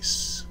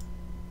face.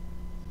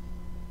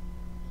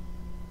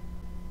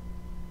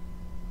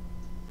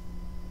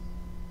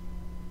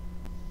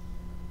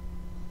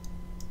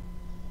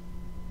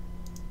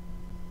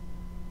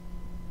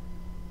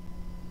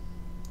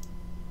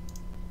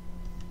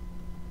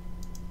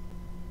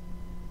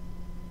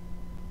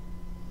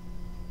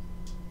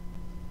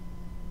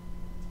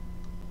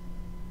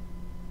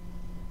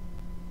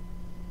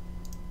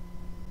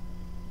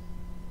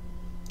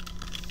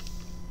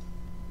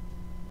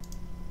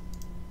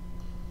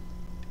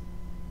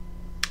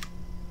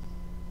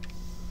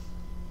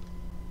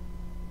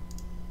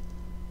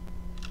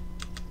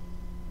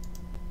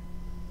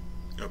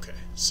 Okay,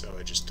 so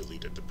I just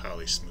deleted the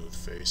poly smooth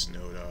face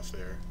node off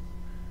there.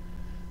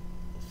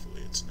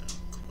 Hopefully it's not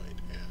quite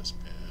as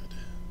bad.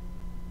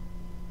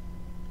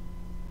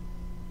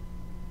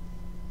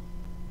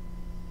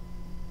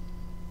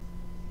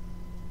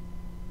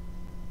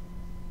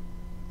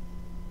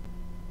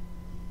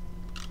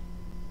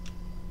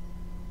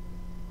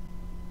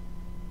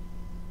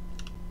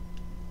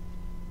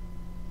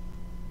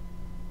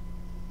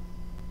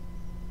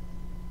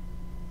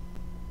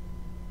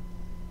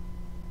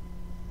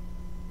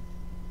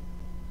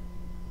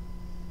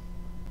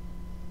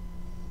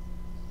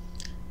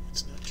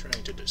 It's not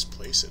trying to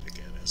displace it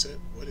again, is it?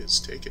 What is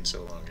taking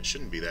so long? It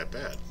shouldn't be that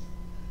bad.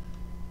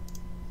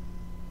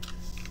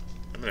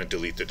 I'm going to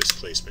delete the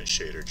displacement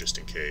shader just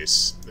in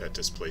case. That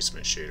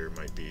displacement shader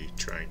might be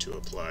trying to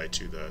apply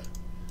to the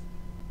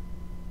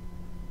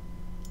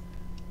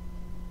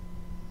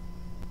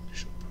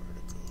initial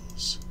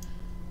particles.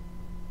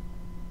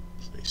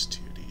 Place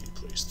 2D,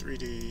 place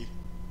 3D.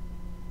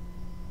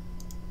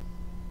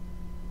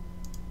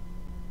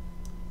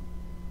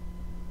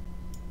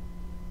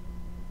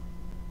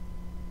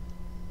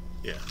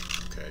 Yeah,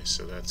 okay,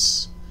 so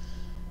it's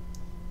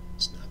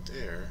not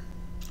there.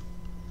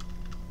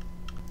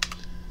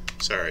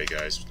 Sorry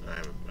guys,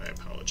 I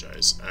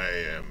apologize.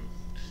 I'm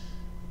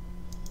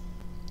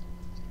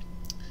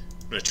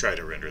going to try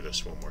to render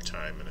this one more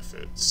time, and if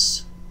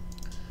it's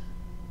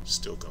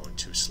still going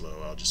too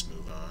slow, I'll just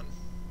move on.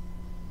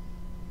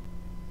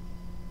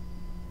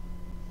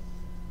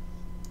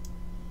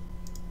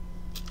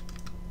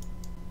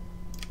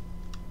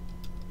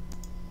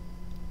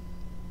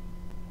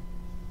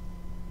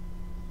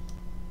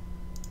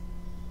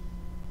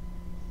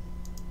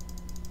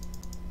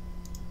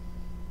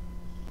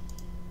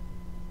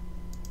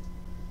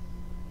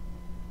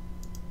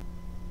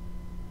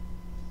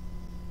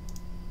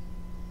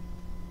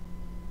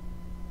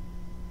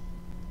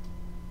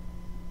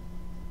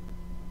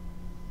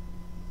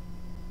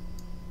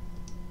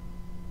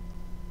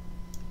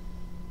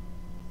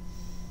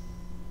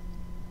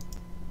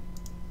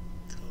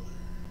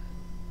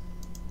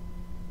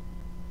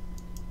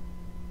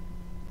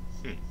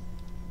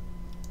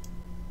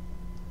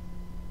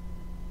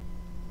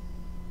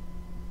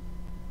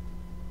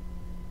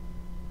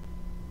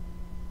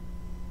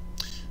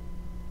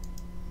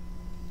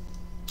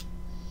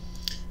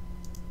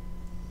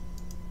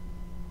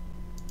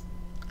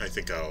 I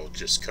think I'll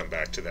just come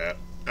back to that.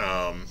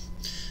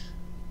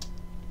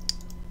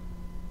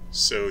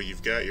 So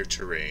you've got your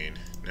terrain.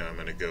 Now I'm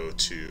going to go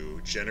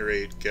to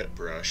Generate, Get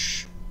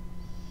Brush.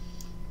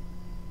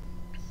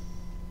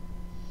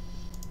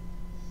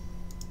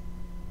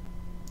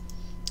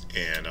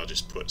 And I'll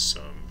just put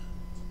some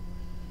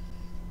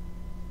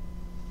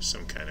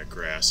kind of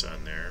grass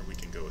on there. We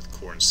can go with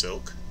corn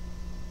silk.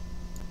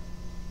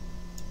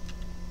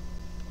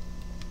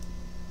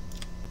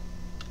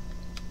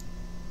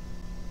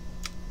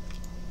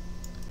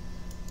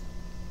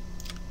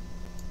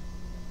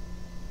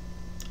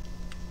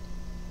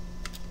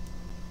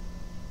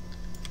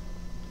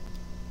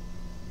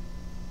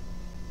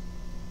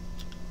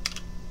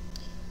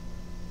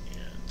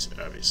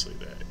 Obviously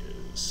that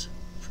is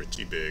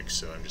pretty big,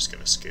 so I'm just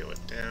going to scale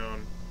it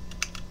down.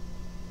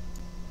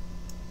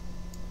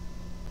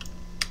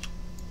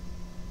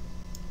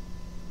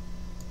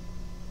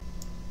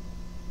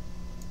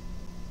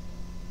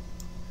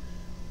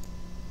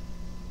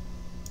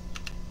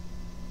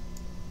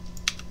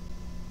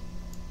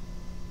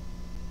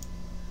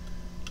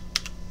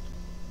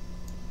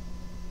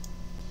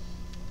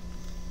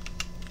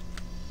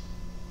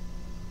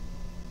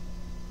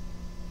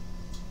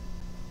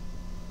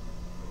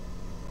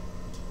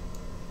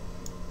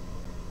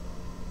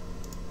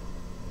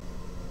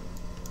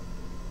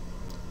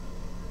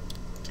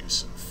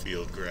 Some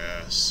field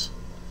grass.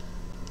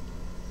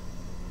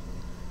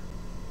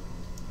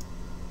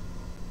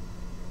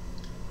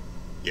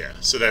 Yeah,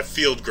 so that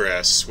field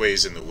grass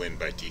sways in the wind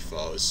by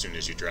default. As soon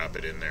as you drop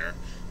it in there,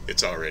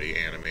 it's already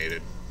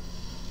animated.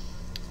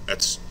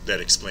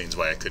 That explains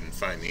why I couldn't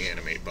find the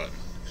animate button.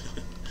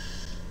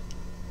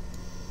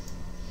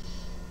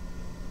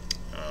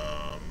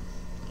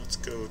 Let's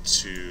go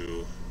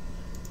to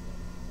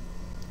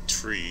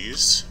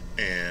trees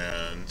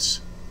and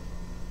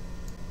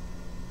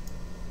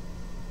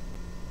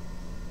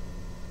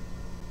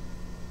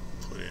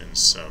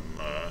some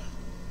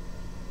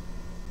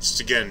just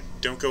again,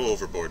 don't go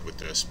overboard with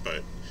this,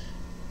 but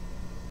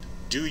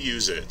do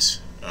use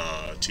it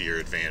to your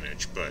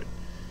advantage. But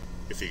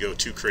if you go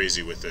too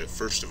crazy with it,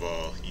 first of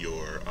all,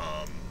 your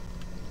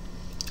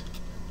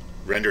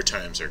render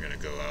times are going to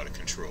go out of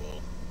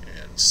control,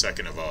 and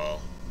second of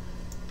all,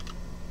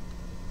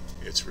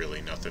 it's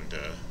really nothing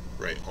to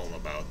write home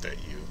about.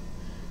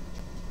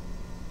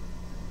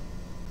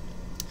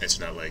 It's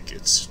not like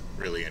it's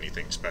really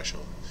anything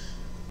special.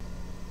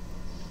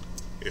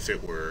 If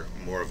it were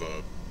more of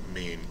a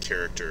main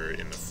character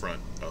in the front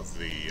of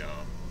the,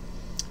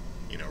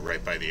 you know,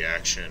 right by the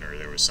action, or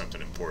there was something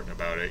important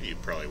about it, you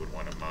probably would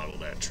want to model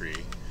that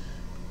tree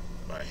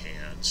by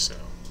hand. So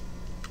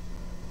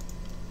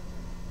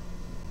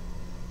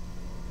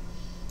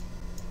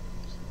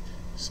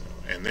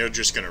and they're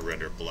just going to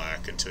render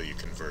black until you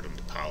convert them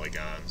to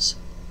polygons.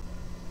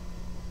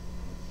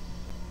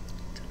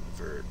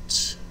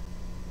 Convert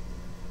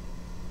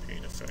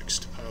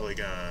PaintFX to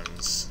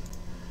polygons,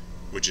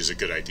 which is a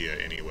good idea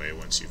anyway.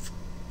 Once you've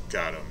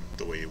got them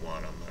the way you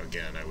want them,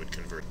 again, I would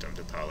convert them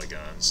to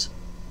polygons.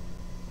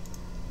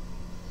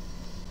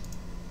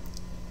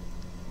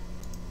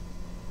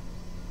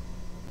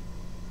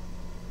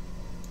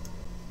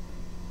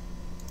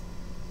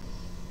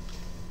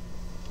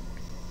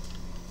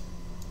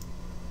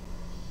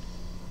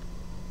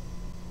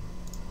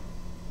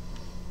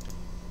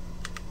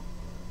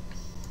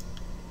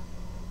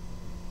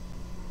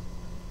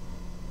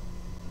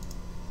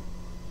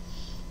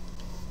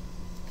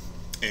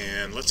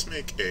 And let's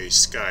make a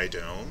sky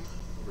dome.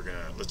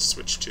 Let's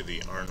switch to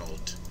the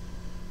Arnold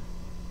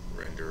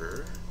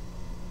renderer.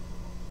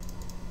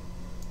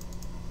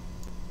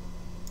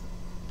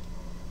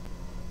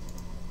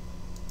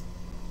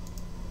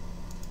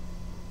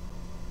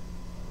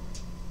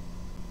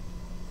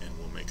 And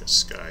we'll make a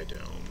sky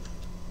dome.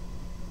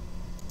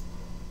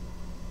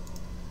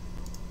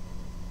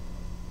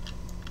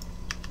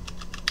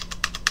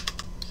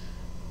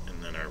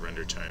 And then our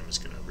render time is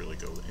going to really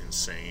go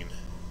insane.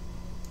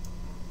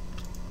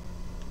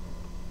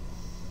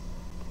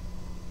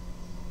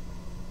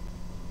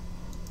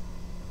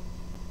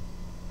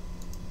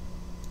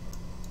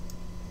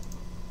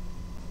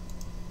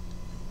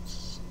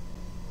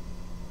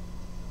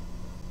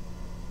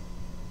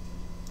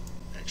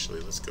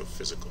 Actually, let's go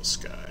physical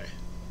sky.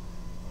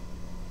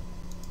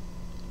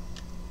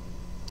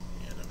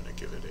 And I'm going to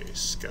give it a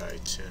sky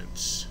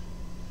tint.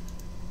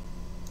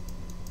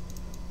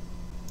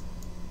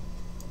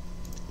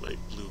 Light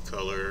blue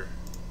color.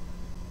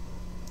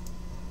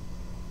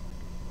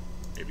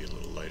 Maybe a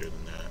little lighter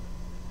than that.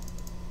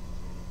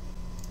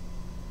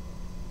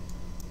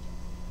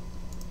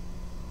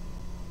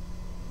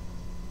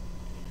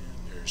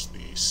 And there's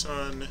the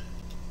sun.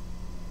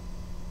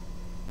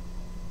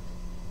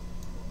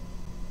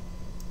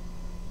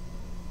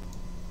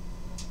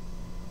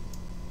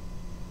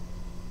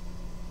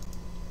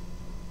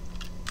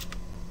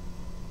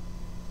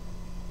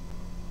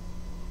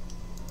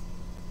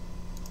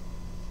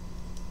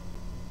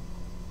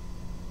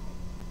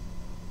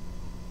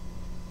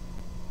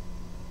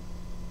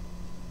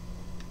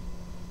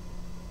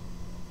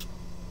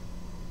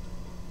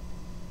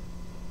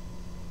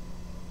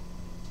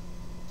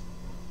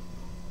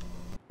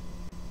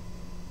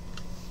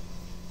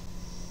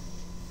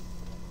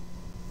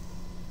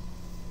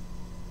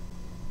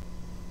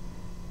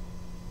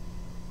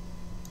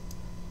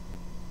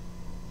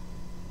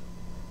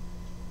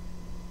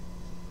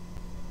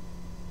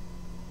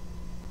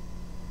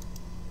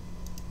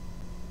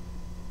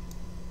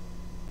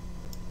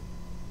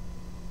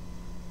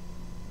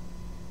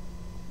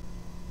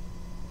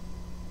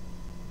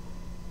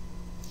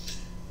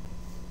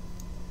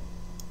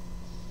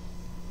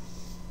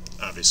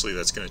 Obviously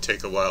that's going to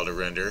take a while to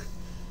render.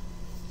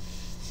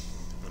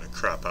 I'm going to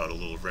crop out a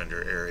little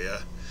render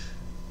area,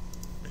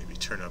 maybe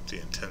turn up the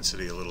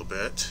intensity a little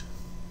bit.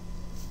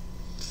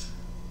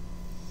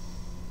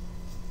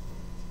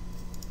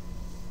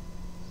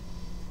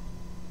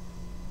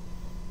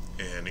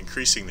 And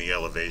increasing the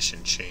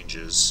elevation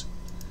changes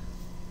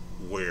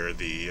where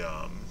the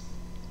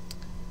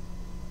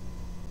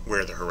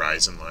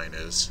horizon line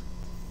is.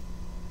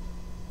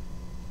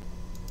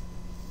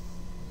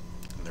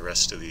 And the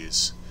rest of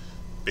these,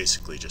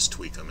 basically just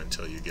tweak them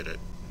until you get it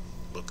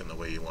looking the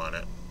way you want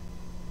it.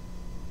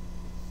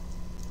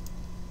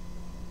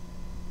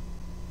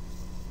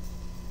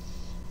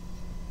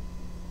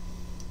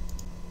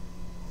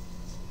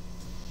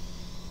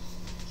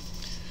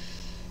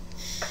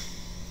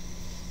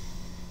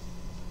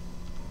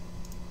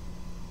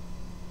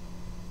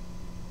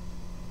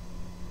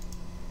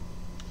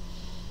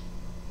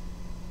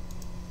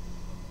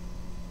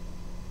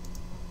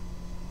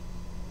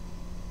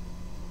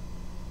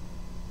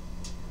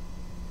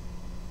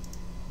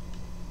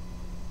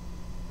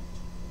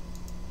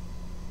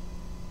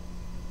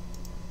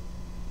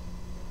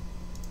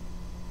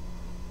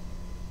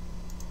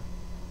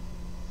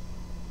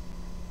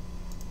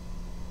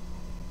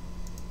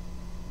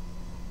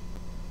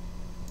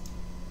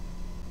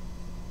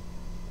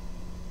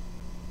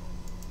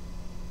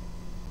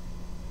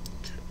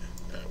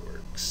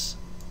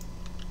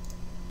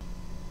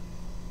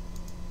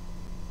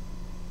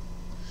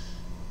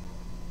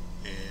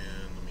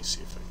 See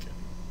if I can.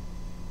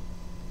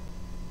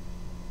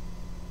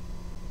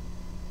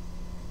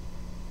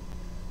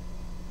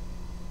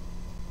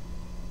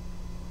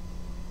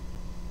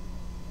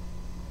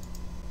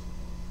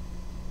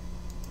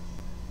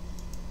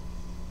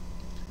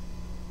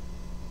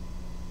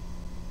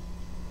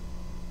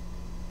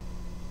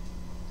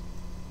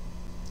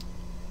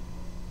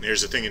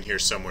 There's a thing in here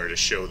somewhere to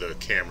show the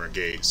camera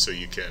gate so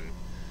you can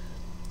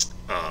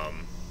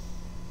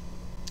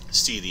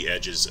see the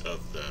edges of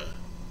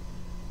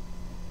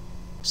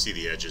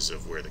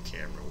where the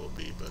camera will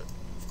be, but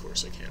of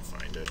course I can't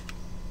find it.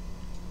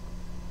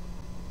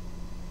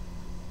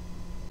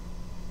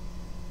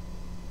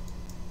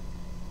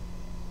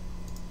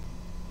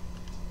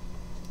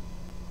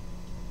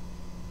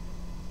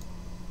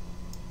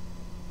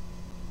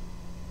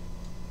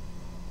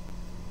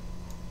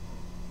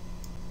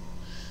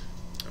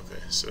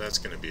 Okay, so that's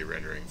going to be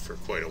rendering for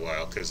quite a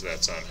while because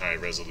that's on high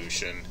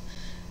resolution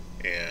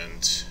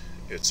and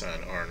it's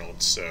on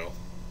Arnold, so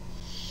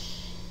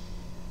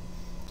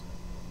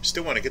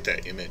still want to get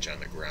that image on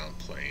the ground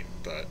plane,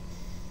 but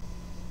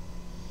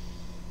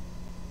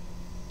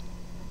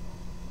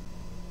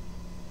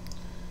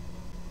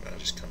I'll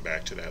just come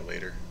back to that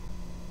later.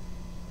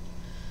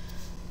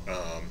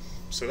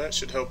 So that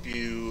should help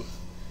you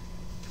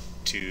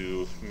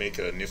to make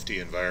a nifty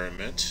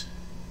environment.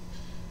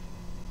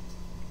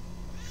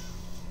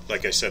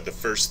 Like I said, the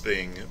first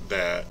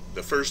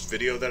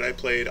video that I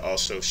played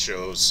also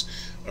shows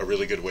a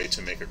really good way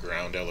to make a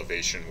ground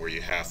elevation where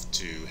you have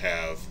to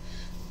have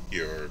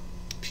your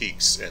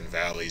peaks and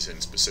valleys in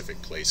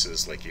specific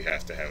places, like you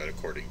have to have it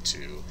according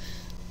to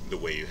the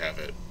way you have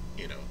it,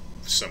 you know,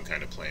 some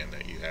kind of plan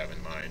that you have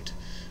in mind.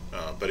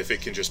 But if it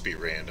can just be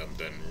random,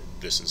 then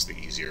this is the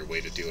easier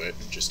way to do it,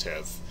 and just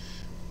have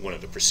one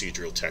of the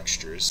procedural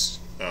textures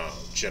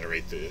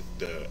generate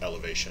the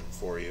elevation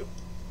for you.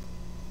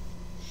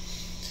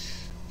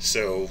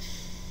 So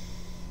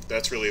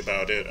that's really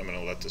about it. I'm going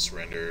to let this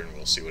render and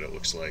we'll see what it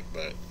looks like,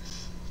 but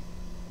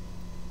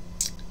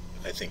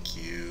I think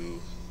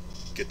you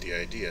get the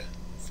idea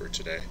for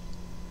today.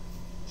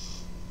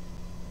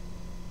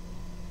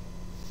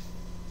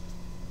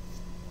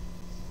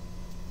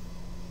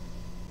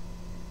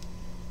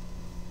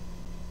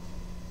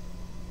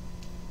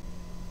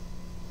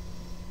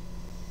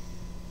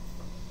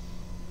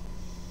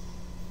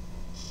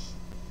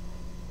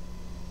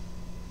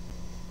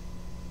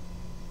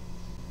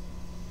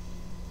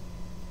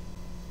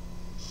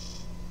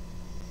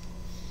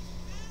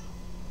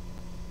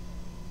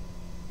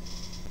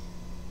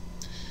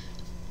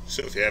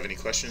 So if you have any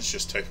questions,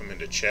 just type them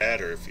into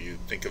chat, or if you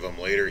think of them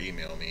later,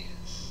 email me.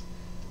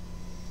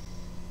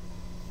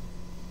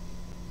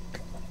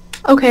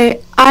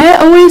 Okay, I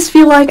always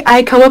feel like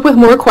I come up with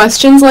more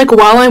questions like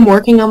while I'm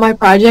working on my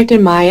project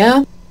in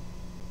Maya.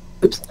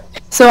 Oops.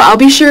 So I'll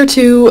be sure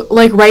to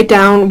like write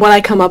down what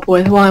I come up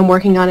with while I'm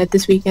working on it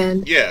this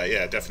weekend.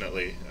 Yeah,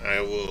 definitely.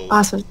 I will.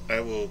 Awesome. I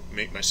will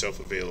make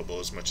myself available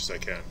as much as I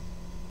can.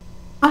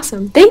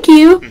 Awesome. Thank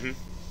you.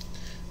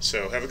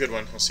 So have a good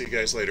one. I'll see you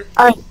guys later.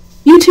 All right.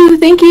 You too.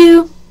 Thank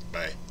you.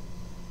 Bye.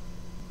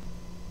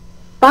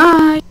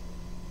 Bye.